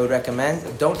I would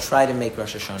recommend, don't try to make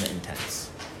Rosh Hashanah intense.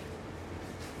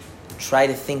 Try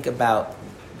to think about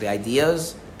the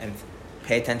ideas and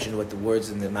pay attention to what the words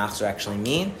in the machzor actually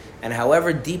mean, and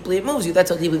however deeply it moves you, that's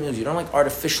how deeply it moves you. Don't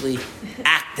artificially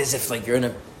act as if you're in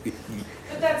a...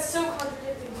 But that's so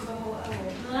contradicting to the whole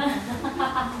Elul.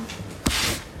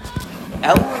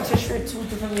 Elul and Tishrei are two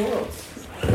different worlds.